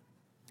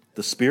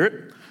 the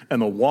Spirit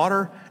and the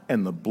water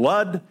and the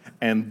blood,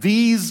 and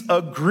these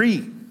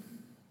agree.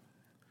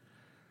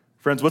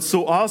 Friends, what's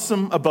so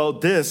awesome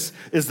about this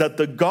is that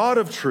the God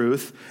of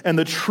truth and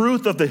the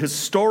truth of the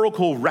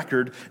historical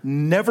record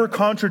never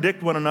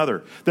contradict one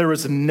another. There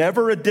is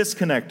never a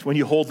disconnect when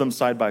you hold them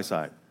side by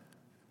side.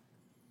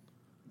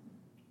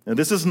 And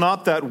this is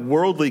not that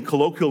worldly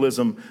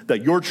colloquialism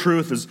that your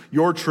truth is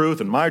your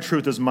truth and my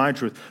truth is my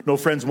truth. No,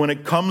 friends, when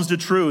it comes to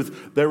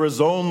truth, there is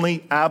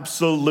only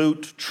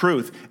absolute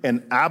truth,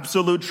 and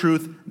absolute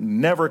truth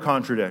never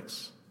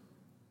contradicts.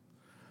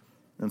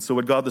 And so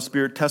what God the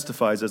Spirit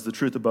testifies as the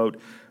truth about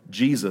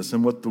Jesus,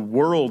 and what the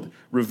world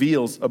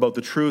reveals about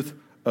the truth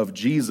of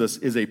Jesus,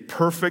 is a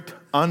perfect,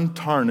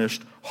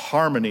 untarnished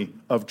harmony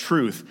of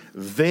truth.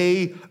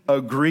 They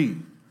agree.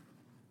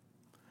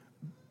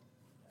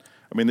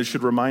 I mean, this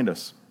should remind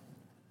us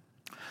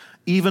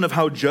even of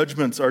how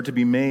judgments are to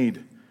be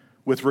made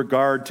with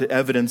regard to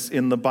evidence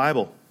in the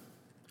Bible.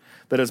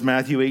 That, as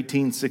Matthew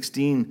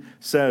 18:16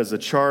 says, a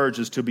charge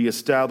is to be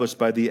established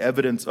by the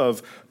evidence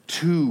of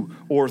 2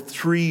 or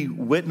 3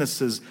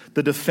 witnesses.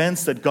 The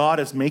defense that God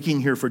is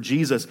making here for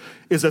Jesus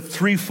is a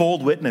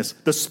threefold witness: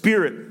 the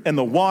Spirit and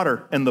the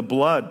water and the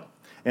blood.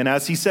 And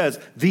as he says,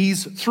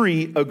 these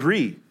 3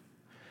 agree.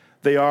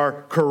 They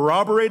are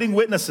corroborating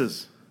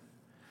witnesses,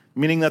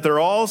 meaning that they're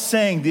all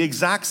saying the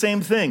exact same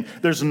thing.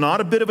 There's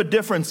not a bit of a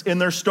difference in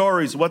their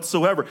stories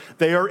whatsoever.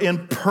 They are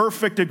in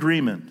perfect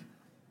agreement.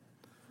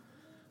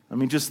 I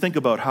mean, just think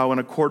about how in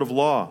a court of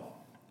law,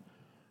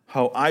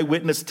 how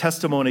eyewitness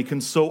testimony can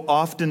so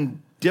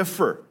often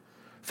differ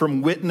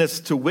from witness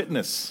to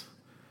witness.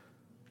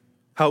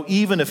 How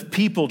even if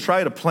people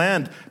try to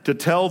plan to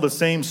tell the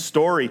same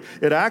story,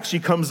 it actually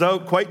comes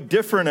out quite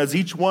different as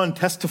each one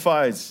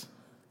testifies.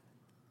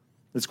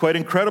 It's quite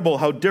incredible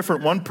how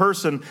different one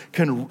person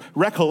can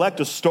recollect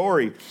a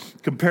story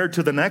compared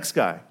to the next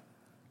guy.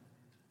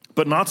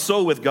 But not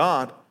so with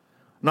God.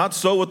 Not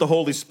so with the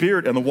Holy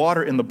Spirit and the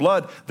water and the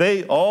blood.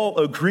 They all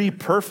agree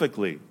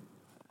perfectly.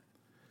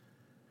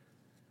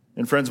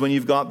 And friends, when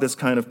you've got this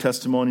kind of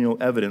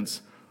testimonial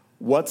evidence,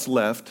 what's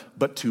left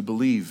but to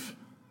believe?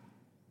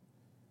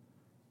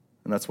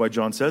 And that's why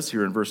John says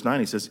here in verse 9,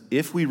 he says,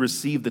 if we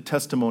receive the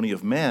testimony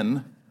of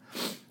men,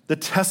 the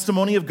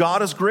testimony of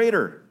God is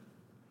greater.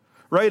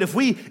 Right? If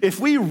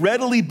we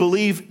readily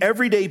believe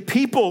everyday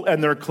people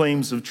and their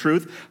claims of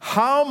truth,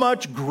 how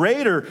much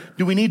greater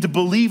do we need to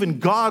believe in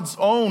God's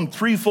own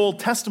threefold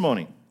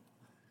testimony?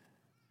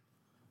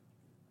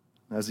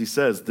 As he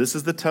says, this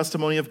is the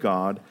testimony of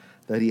God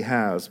that he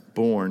has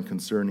borne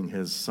concerning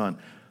his Son.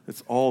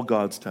 It's all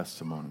God's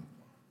testimony.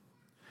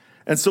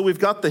 And so we've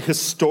got the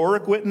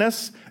historic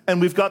witness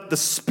and we've got the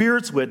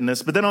Spirit's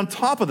witness. But then on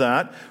top of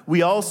that,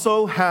 we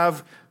also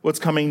have what's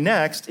coming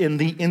next in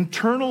the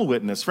internal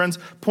witness. Friends,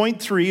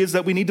 point 3 is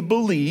that we need to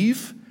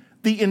believe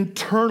the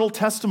internal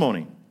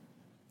testimony.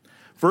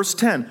 Verse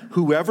 10,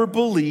 whoever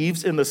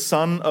believes in the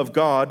Son of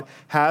God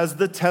has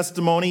the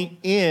testimony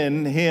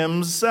in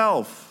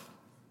himself.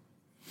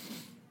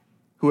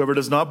 Whoever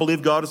does not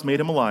believe God has made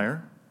him a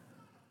liar,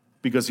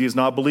 because he has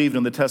not believed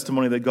in the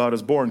testimony that God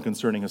has borne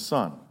concerning his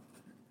Son.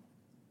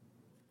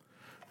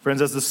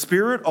 Friends, as the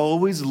Spirit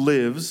always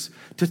lives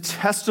to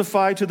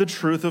testify to the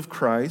truth of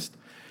Christ,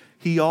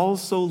 he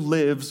also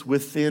lives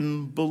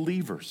within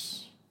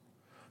believers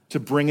to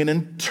bring an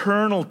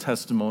internal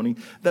testimony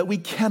that we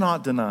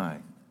cannot deny.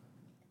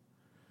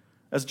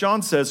 As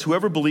John says,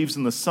 whoever believes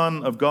in the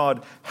Son of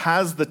God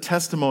has the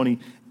testimony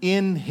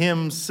in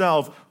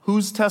himself.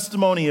 Whose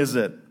testimony is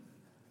it?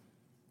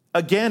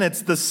 Again,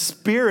 it's the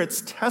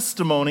Spirit's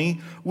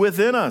testimony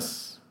within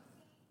us.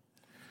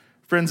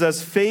 Friends,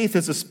 as faith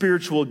is a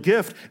spiritual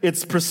gift,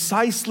 it's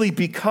precisely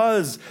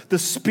because the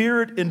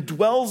Spirit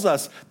indwells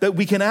us that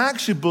we can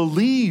actually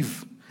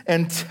believe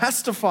and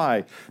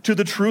testify to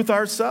the truth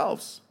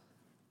ourselves.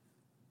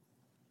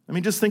 I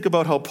mean, just think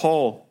about how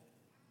Paul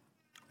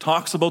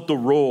talks about the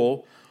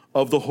role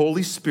of the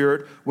Holy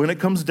Spirit when it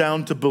comes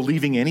down to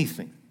believing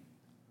anything.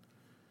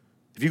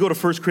 If you go to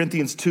 1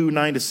 Corinthians 2,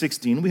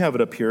 9-16, we have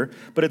it up here,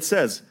 but it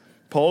says,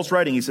 Paul's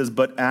writing, he says,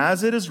 "But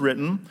as it is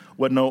written,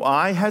 what no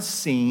eye has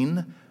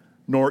seen,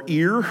 nor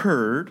ear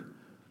heard,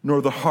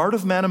 nor the heart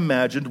of man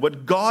imagined,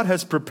 what God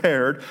has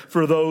prepared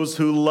for those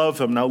who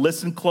love him." Now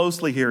listen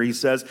closely here. He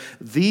says,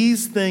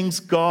 these things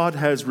God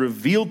has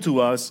revealed to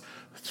us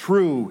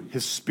through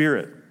his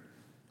Spirit.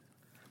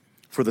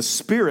 For the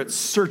Spirit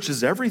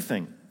searches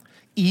everything,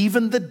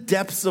 even the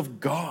depths of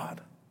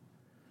God.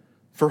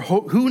 For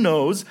who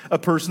knows a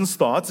person's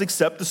thoughts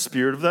except the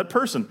spirit of that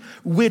person,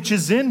 which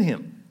is in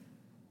him?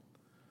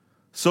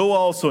 So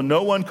also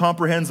no one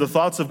comprehends the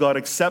thoughts of God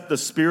except the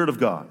Spirit of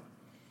God.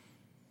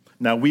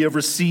 Now we have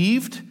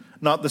received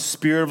not the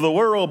spirit of the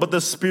world, but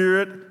the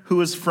Spirit who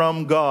is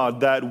from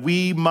God, that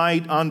we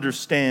might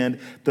understand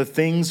the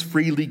things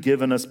freely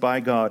given us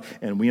by God.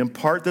 And we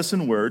impart this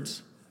in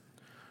words,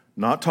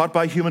 not taught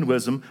by human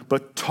wisdom,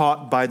 but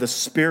taught by the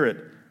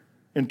Spirit,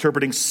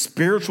 interpreting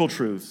spiritual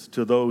truths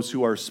to those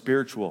who are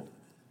spiritual.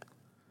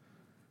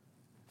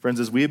 Friends,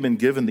 as we have been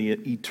given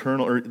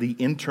the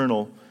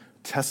internal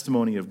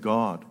testimony of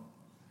God,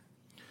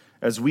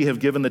 as we have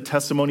given the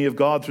testimony of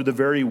God through the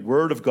very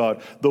Word of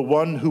God, the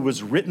one who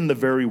has written the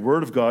very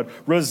Word of God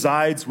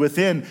resides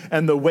within.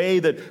 And the way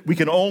that we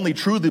can only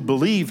truly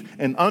believe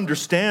and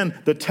understand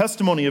the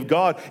testimony of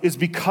God is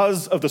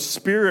because of the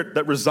Spirit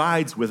that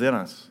resides within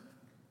us.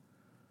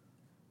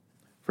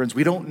 Friends,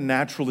 we don't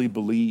naturally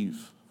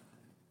believe.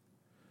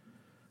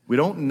 We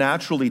don't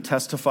naturally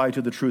testify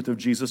to the truth of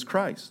Jesus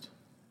Christ.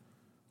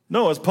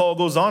 No, as Paul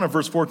goes on in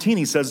verse 14,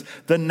 he says,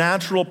 the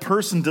natural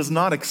person does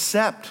not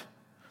accept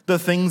the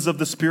things of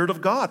the Spirit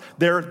of God.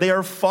 They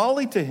are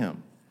folly to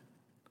him.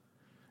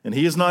 And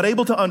he is not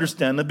able to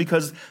understand them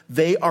because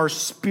they are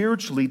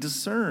spiritually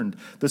discerned.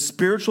 The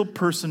spiritual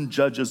person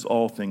judges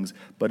all things,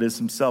 but is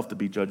himself to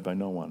be judged by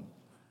no one.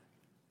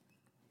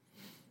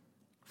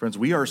 Friends,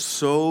 we are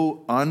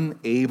so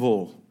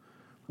unable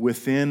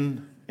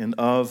within and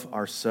of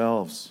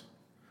ourselves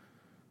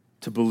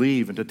to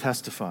believe and to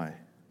testify.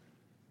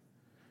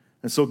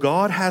 And so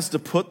God has to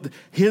put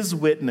his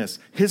witness,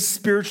 his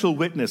spiritual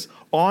witness,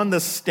 on the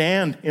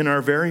stand in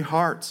our very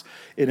hearts.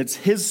 And it's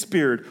his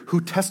Spirit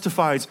who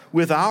testifies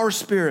with our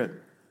spirit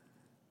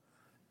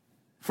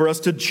for us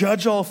to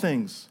judge all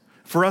things,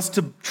 for us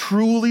to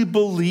truly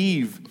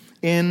believe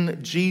in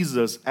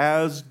Jesus.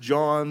 As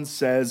John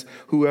says,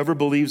 whoever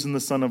believes in the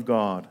Son of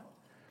God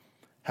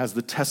has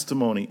the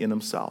testimony in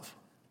himself.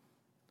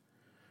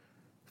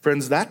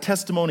 Friends, that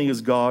testimony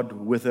is God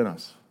within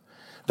us.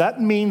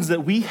 That means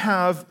that we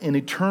have an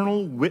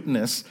eternal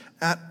witness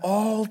at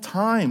all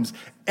times,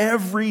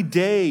 every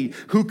day,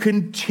 who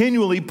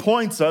continually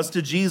points us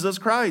to Jesus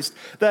Christ,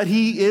 that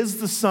he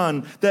is the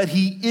Son, that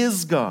he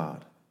is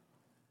God.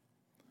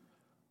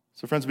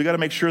 So friends, we got to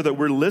make sure that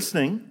we're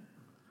listening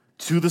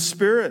to the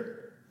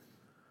Spirit.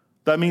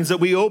 That means that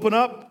we open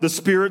up the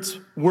Spirit's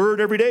word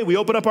every day. We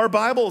open up our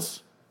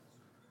Bibles.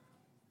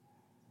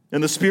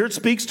 And the Spirit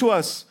speaks to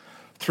us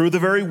through the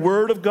very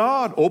Word of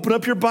God. Open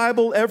up your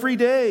Bible every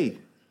day.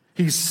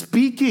 He's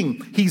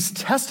speaking, he's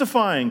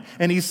testifying,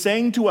 and he's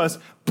saying to us,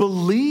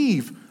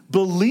 believe,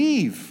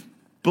 believe,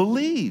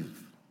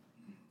 believe.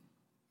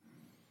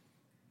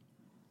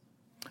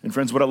 And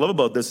friends, what I love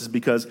about this is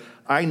because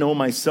I know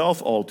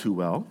myself all too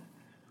well.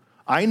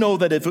 I know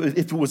that if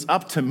it was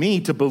up to me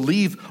to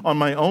believe on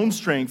my own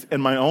strength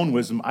and my own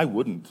wisdom, I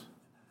wouldn't.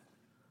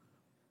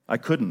 I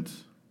couldn't.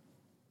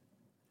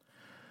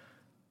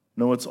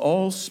 No, it's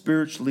all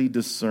spiritually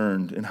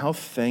discerned, and how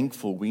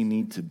thankful we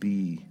need to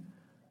be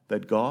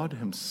that God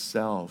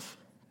himself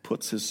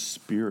puts his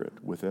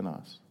Spirit within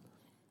us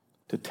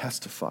to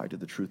testify to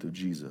the truth of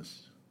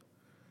Jesus.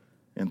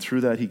 And through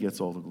that, he gets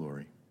all the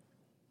glory.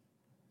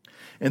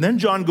 And then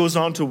John goes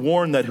on to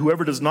warn that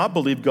whoever does not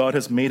believe God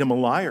has made him a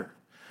liar,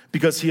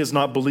 because he has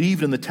not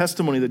believed in the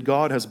testimony that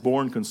God has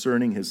borne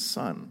concerning his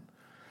Son.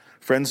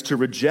 Friends, to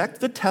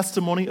reject the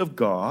testimony of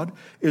God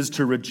is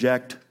to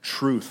reject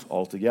truth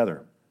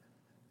altogether.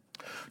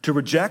 To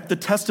reject the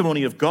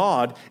testimony of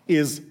God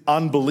is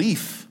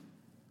unbelief.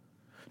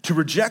 To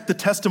reject the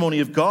testimony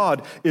of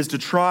God is to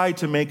try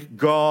to make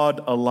God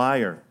a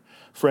liar.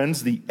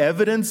 Friends, the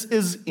evidence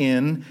is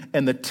in,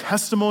 and the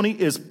testimony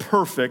is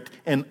perfect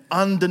and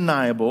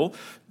undeniable.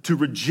 To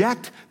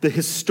reject the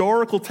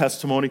historical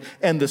testimony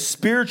and the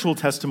spiritual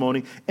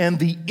testimony and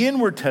the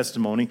inward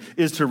testimony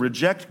is to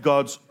reject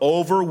God's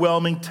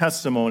overwhelming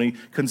testimony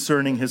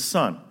concerning his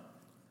Son.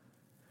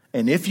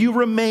 And if you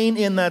remain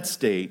in that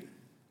state,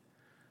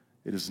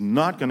 it is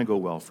not going to go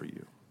well for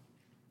you.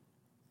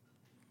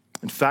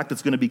 In fact,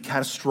 it's going to be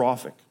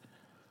catastrophic,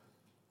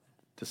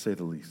 to say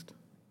the least.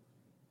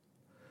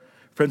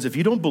 Friends, if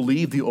you don't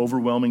believe the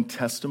overwhelming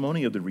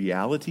testimony of the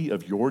reality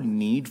of your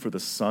need for the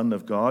Son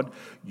of God,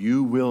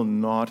 you will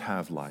not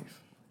have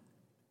life.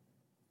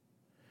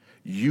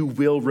 You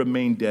will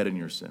remain dead in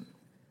your sin.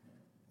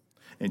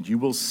 And you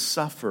will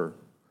suffer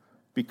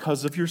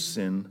because of your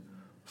sin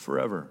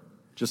forever.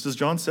 Just as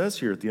John says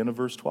here at the end of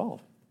verse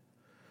 12.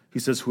 He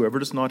says, whoever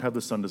does not have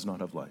the Son does not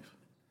have life.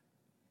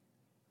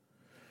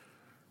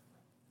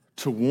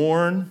 To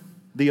warn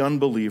the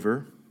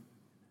unbeliever,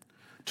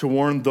 to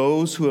warn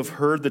those who have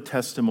heard the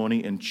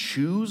testimony and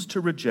choose to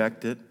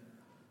reject it.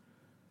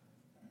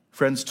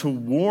 Friends, to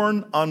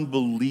warn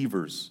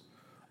unbelievers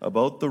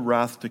about the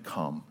wrath to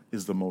come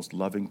is the most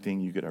loving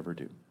thing you could ever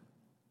do.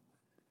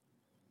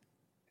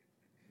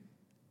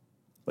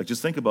 Like,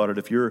 just think about it.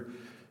 If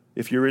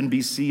you're in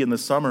BC in the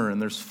summer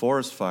and there's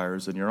forest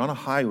fires and you're on a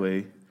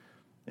highway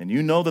and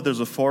you know that there's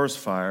a forest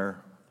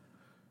fire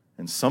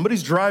and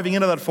somebody's driving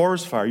into that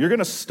forest fire, you're going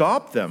to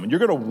stop them and you're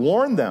going to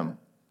warn them.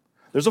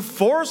 There's a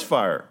forest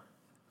fire.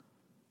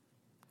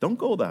 Don't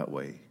go that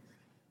way.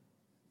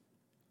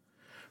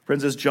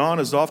 Friends, as John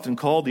is often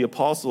called the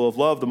apostle of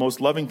love, the most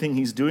loving thing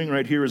he's doing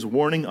right here is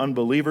warning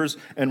unbelievers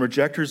and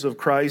rejectors of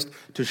Christ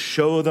to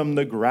show them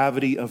the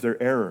gravity of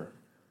their error.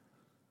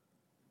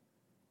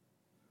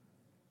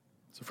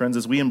 So friends,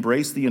 as we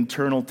embrace the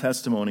eternal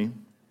testimony,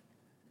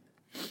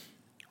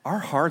 our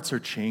hearts are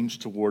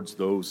changed towards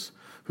those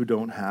who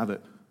don't have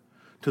it,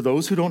 to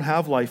those who don't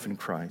have life in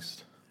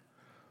Christ.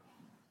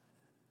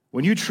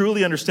 When you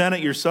truly understand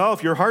it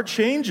yourself, your heart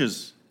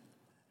changes.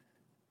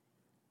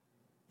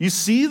 You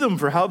see them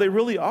for how they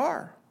really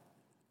are.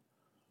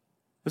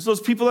 It's those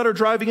people that are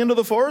driving into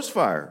the forest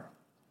fire.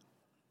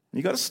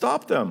 You got to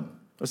stop them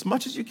as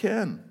much as you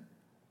can.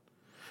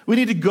 We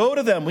need to go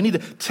to them. We need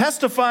to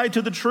testify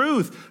to the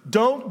truth.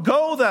 Don't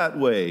go that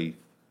way.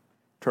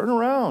 Turn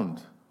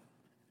around.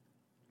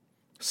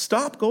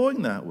 Stop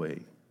going that way.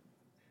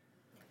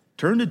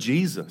 Turn to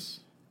Jesus.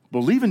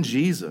 Believe in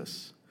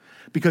Jesus.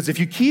 Because if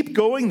you keep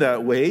going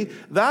that way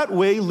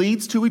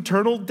leads to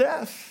eternal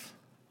death.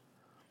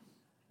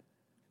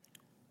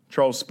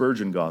 Charles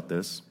Spurgeon got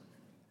this.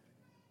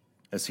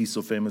 As he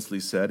so famously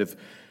said,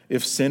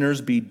 if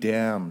sinners be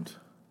damned,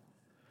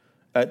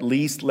 at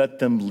least let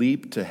them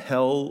leap to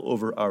hell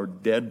over our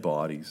dead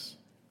bodies.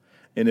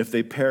 And if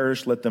they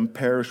perish, let them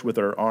perish with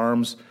our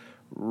arms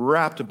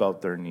wrapped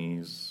about their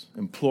knees,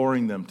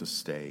 imploring them to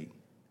stay.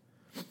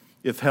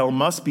 If hell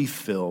must be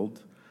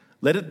filled,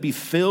 let it be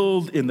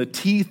filled in the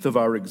teeth of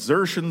our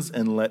exertions,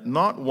 and let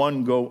not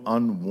one go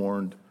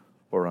unwarned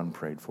or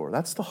unprayed for.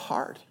 That's the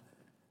heart.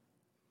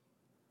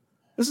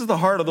 This is the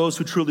heart of those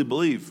who truly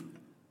believe.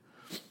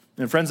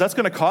 And friends, that's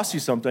going to cost you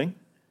something.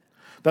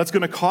 That's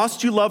going to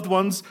cost you loved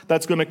ones.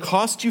 That's going to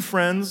cost you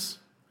friends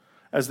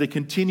as they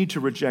continue to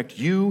reject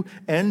you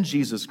and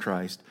Jesus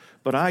Christ.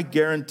 But I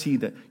guarantee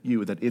that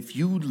if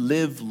you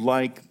live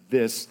like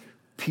this,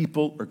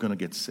 people are going to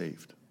get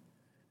saved.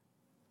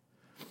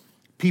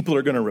 People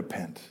are going to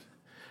repent.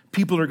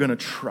 People are going to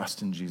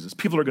trust in Jesus.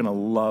 People are going to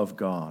love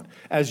God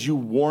as you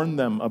warn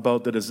them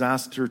about the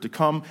disaster to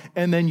come,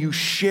 and then you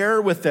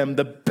share with them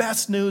the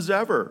best news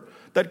ever,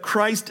 that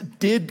Christ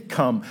did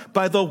come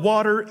by the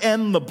water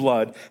and the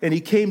blood, and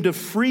he came to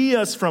free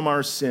us from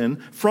our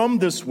sin, from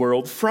this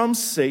world, from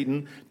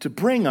Satan, to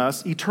bring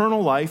us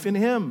eternal life in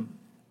him.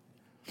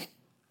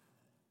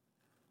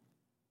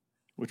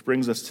 Which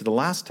brings us to the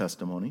last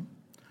testimony,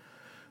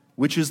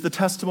 which is the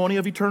testimony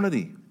of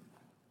eternity.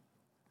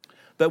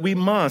 That we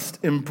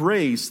must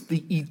embrace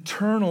the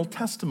eternal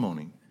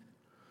testimony.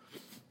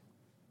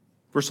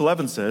 Verse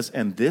 11 says,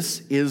 and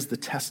this is the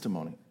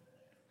testimony,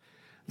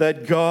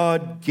 that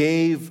God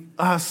gave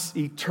us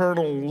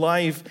eternal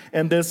life,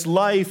 and this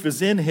life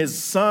is in his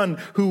Son.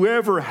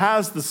 Whoever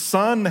has the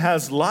Son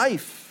has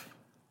life.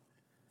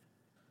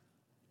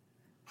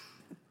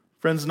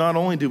 Friends, not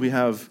only do we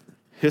have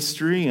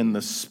history and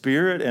the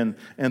Spirit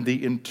and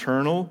the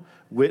internal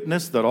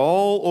witness that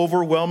all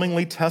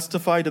overwhelmingly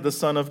testify to the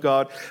Son of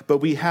God, but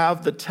we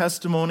have the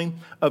testimony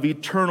of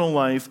eternal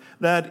life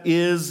that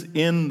is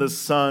in the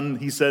Son.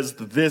 He says,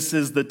 this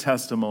is the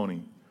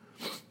testimony,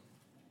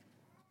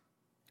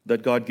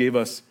 that God gave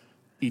us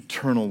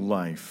eternal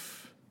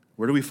life.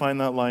 Where do we find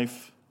that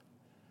life?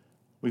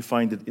 We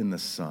find it in the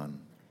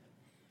Son.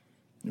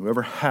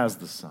 Whoever has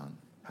the Son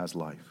has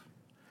life.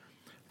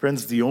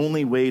 Friends, the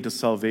only way to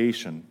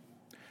salvation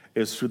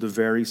is through the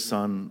very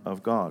Son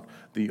of God.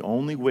 The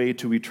only way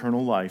to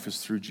eternal life is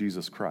through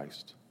Jesus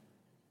Christ.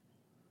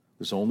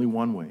 There's only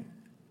one way.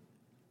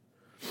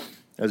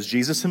 As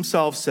Jesus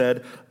himself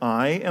said,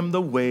 I am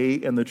the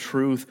way and the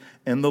truth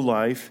and the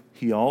life.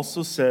 He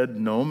also said,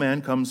 no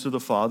man comes to the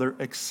Father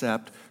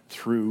except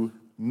through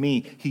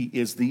me. He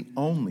is the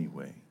only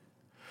way.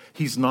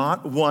 He's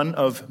not one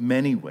of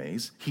many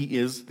ways. He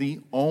is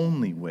the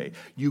only way.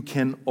 You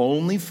can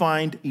only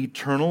find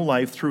eternal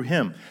life through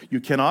him. You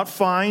cannot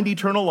find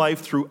eternal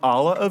life through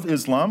Allah of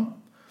Islam.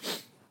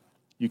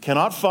 You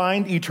cannot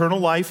find eternal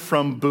life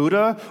from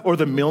Buddha or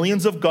the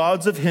millions of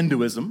gods of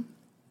Hinduism.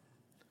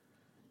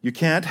 You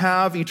can't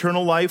have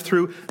eternal life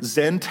through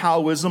Zen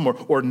Taoism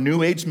or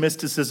New Age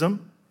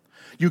mysticism.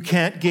 You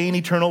can't gain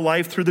eternal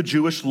life through the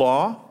Jewish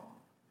law.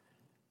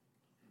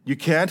 You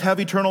can't have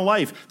eternal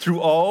life through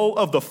all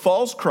of the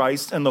false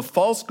Christs and the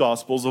false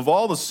gospels of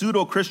all the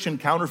pseudo-Christian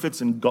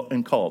counterfeits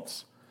and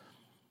cults.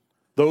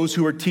 Those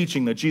who are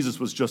teaching that Jesus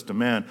was just a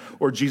man,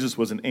 or Jesus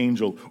was an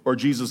angel, or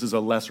Jesus is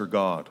a lesser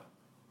God.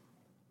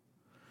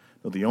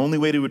 No, the only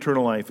way to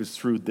eternal life is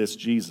through this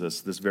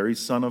Jesus, this very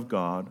Son of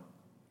God,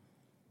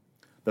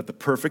 that the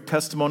perfect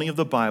testimony of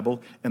the Bible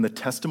and the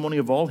testimony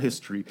of all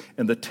history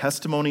and the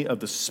testimony of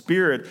the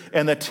Spirit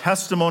and the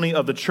testimony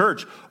of the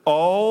church,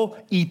 all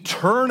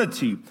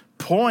eternity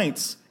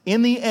points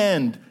in the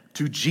end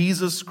to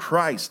Jesus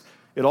Christ.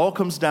 It all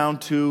comes down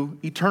to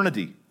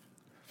eternity.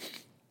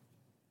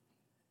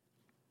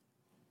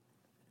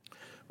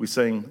 We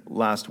sang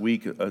last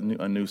week a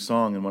new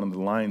song, and one of the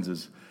lines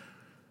is,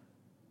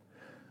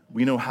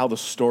 we know how the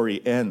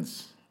story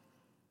ends,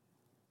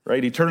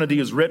 right? Eternity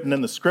is written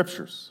in the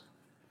Scriptures.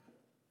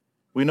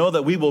 We know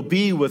that we will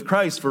be with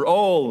Christ for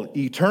all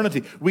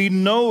eternity. We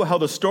know how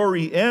the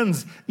story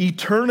ends.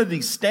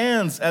 Eternity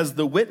stands as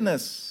the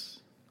witness.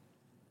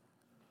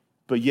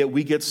 But yet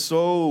we get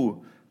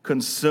so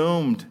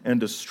consumed and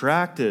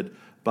distracted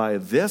by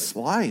this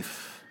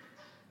life.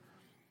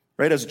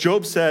 Right? As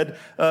Job said,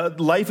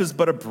 life is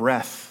but a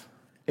breath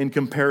in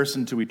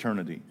comparison to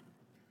eternity.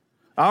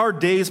 Our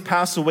days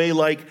pass away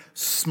like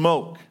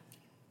smoke.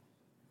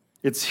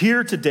 It's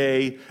here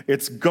today,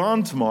 it's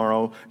gone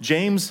tomorrow.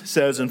 James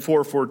says in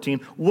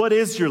 4:14, what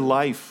is your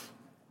life?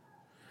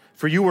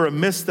 For you are a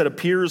mist that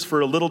appears for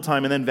a little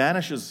time and then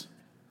vanishes.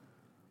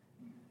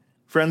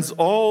 Friends,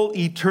 all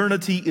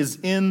eternity is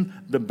in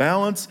the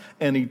balance,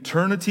 and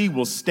eternity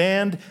will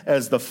stand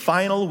as the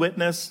final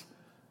witness.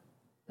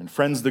 And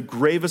friends, the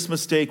gravest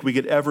mistake we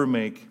could ever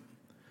make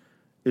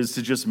is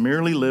to just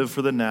merely live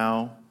for the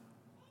now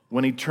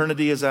when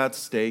eternity is at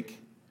stake.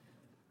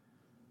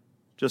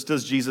 Just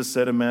as Jesus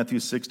said in Matthew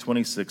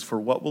 6:26, for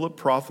what will it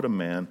profit a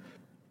man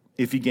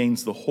if he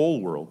gains the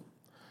whole world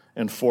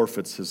and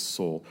forfeits his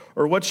soul?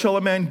 Or what shall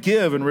a man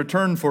give in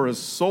return for his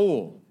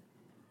soul?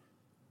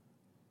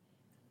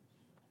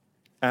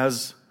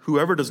 As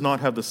whoever does not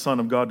have the Son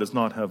of God does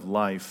not have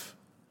life,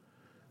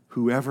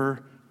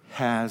 whoever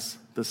has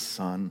the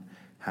Son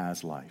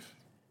has life.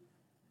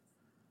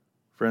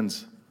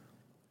 Friends,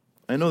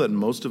 I know that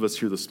most of us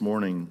here this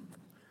morning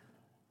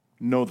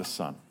know the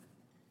Son.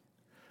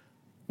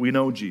 We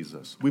know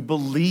Jesus. We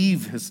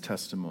believe his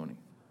testimony.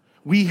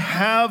 We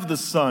have the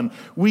Son.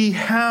 We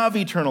have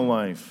eternal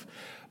life.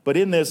 But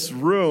in this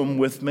room,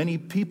 with many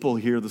people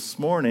here this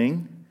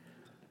morning,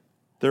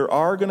 there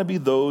are going to be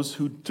those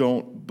who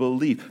don't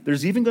believe.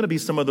 There's even going to be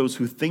some of those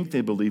who think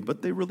they believe,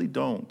 but they really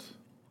don't.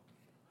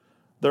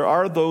 There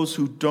are those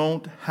who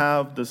don't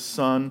have the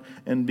Son,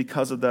 and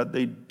because of that,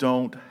 they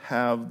don't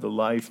have the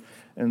life.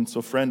 And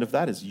so, friend, if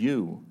that is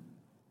you,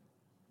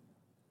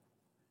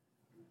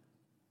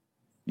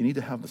 you need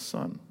to have the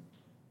Son.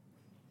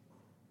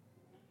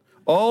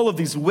 All of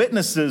these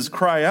witnesses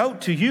cry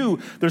out to you.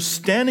 They're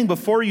standing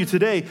before you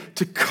today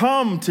to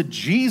come to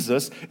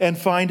Jesus and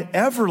find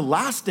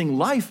everlasting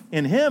life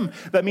in him.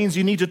 That means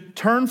you need to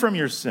turn from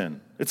your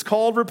sin. It's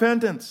called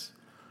repentance.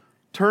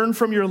 Turn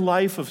from your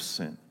life of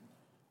sin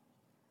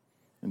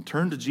and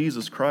turn to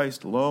Jesus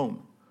Christ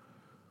alone.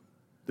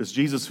 This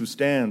Jesus who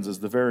stands as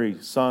the very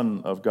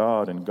Son of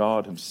God and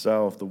God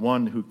himself, the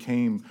one who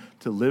came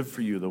to live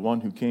for you, the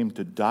one who came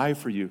to die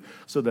for you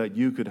so that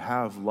you could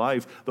have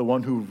life, the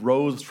one who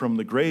rose from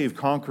the grave,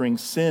 conquering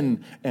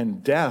sin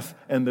and death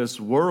and this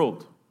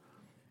world,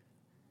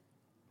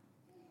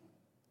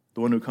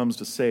 the one who comes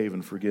to save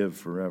and forgive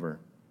forever.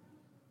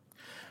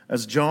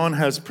 As John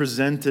has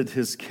presented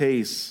his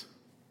case,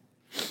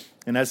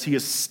 and as he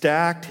has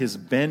stacked his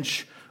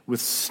bench with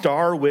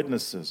star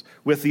witnesses,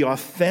 with the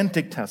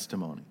authentic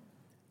testimony.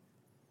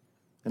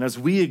 And as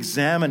we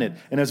examine it,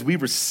 and as we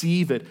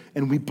receive it,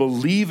 and we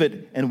believe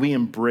it, and we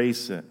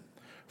embrace it,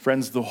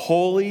 friends, the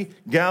holy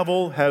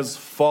gavel has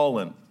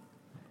fallen.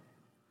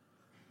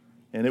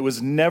 And it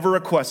was never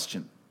a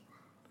question.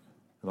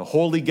 The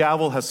holy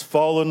gavel has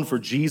fallen for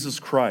Jesus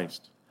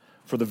Christ,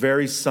 for the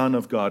very Son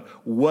of God.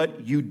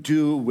 What you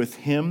do with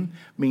him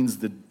means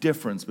the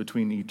difference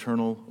between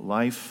eternal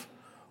life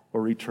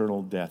or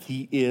eternal death.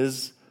 He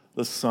is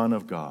the Son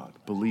of God.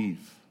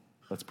 Believe.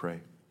 Let's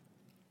pray.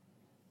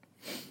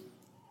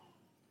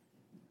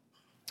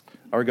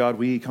 Our God,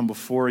 we come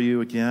before you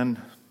again.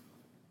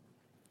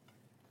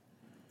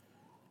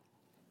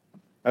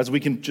 As we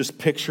can just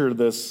picture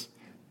this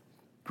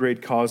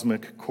great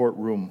cosmic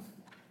courtroom,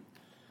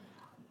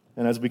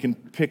 and as we can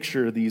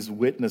picture these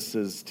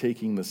witnesses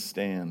taking the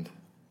stand,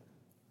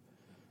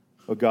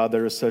 oh God,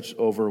 there is such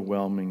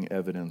overwhelming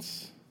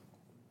evidence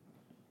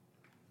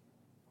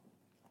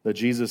that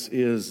Jesus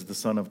is the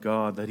Son of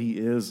God, that he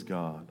is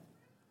God,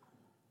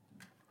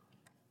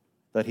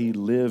 that he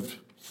lived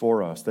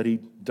for us, that he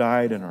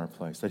died in our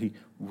place, that he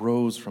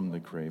rose from the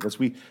grave. As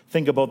we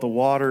think about the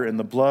water and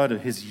the blood,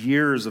 his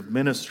years of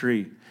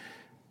ministry,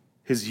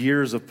 his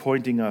years of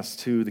pointing us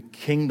to the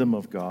kingdom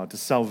of God, to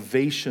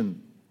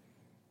salvation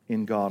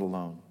in God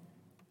alone.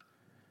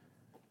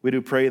 We do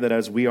pray that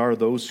as we are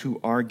those who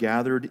are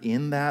gathered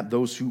in that,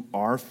 those who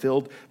are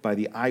filled by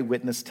the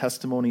eyewitness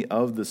testimony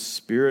of the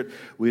Spirit,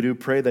 we do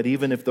pray that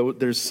even if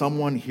there's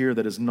someone here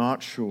that is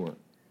not sure,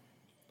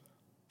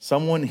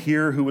 someone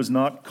here who is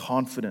not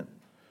confident,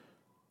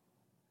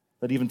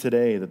 that even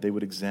today that they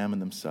would examine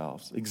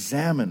themselves,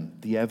 examine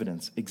the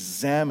evidence,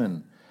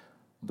 examine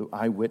the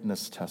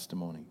eyewitness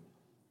testimony.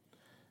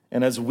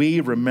 And as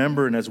we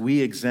remember and as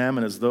we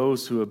examine as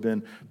those who have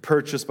been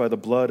purchased by the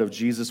blood of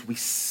Jesus, we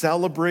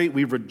celebrate,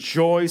 we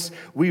rejoice,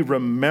 we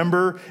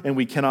remember, and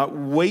we cannot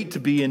wait to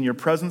be in your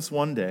presence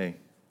one day.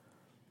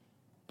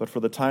 But for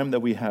the time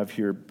that we have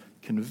here,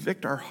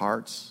 convict our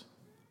hearts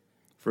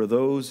for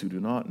those who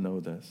do not know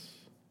this.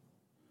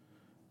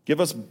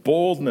 Give us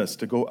boldness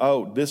to go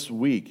out this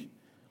week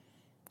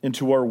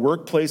into our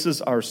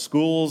workplaces, our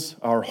schools,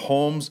 our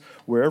homes,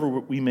 wherever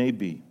we may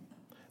be,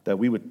 that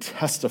we would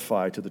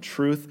testify to the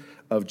truth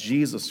of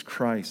Jesus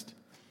Christ,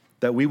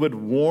 that we would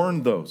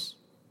warn those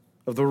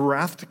of the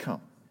wrath to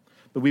come,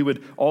 that we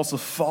would also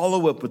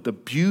follow up with the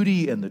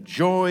beauty and the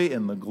joy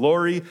and the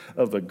glory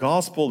of the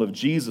gospel of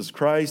Jesus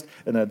Christ,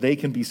 and that they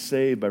can be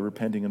saved by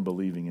repenting and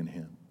believing in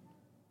him.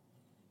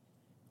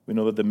 We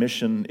know that the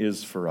mission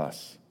is for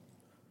us,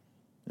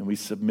 and we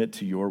submit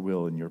to your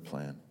will and your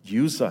plan.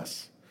 Use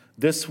us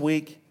this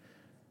week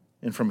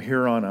and from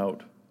here on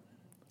out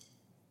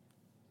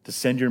to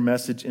send your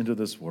message into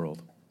this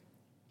world.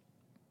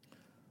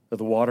 That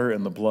the water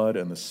and the blood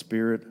and the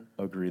Spirit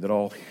agree, that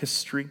all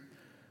history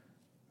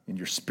and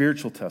your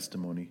spiritual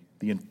testimony,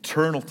 the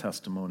internal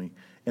testimony,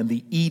 and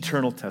the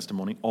eternal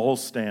testimony all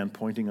stand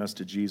pointing us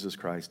to Jesus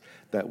Christ,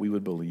 that we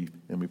would believe,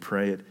 and we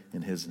pray it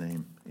in his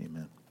name.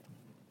 Amen.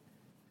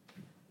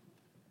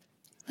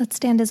 Let's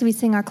stand as we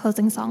sing our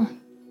closing song.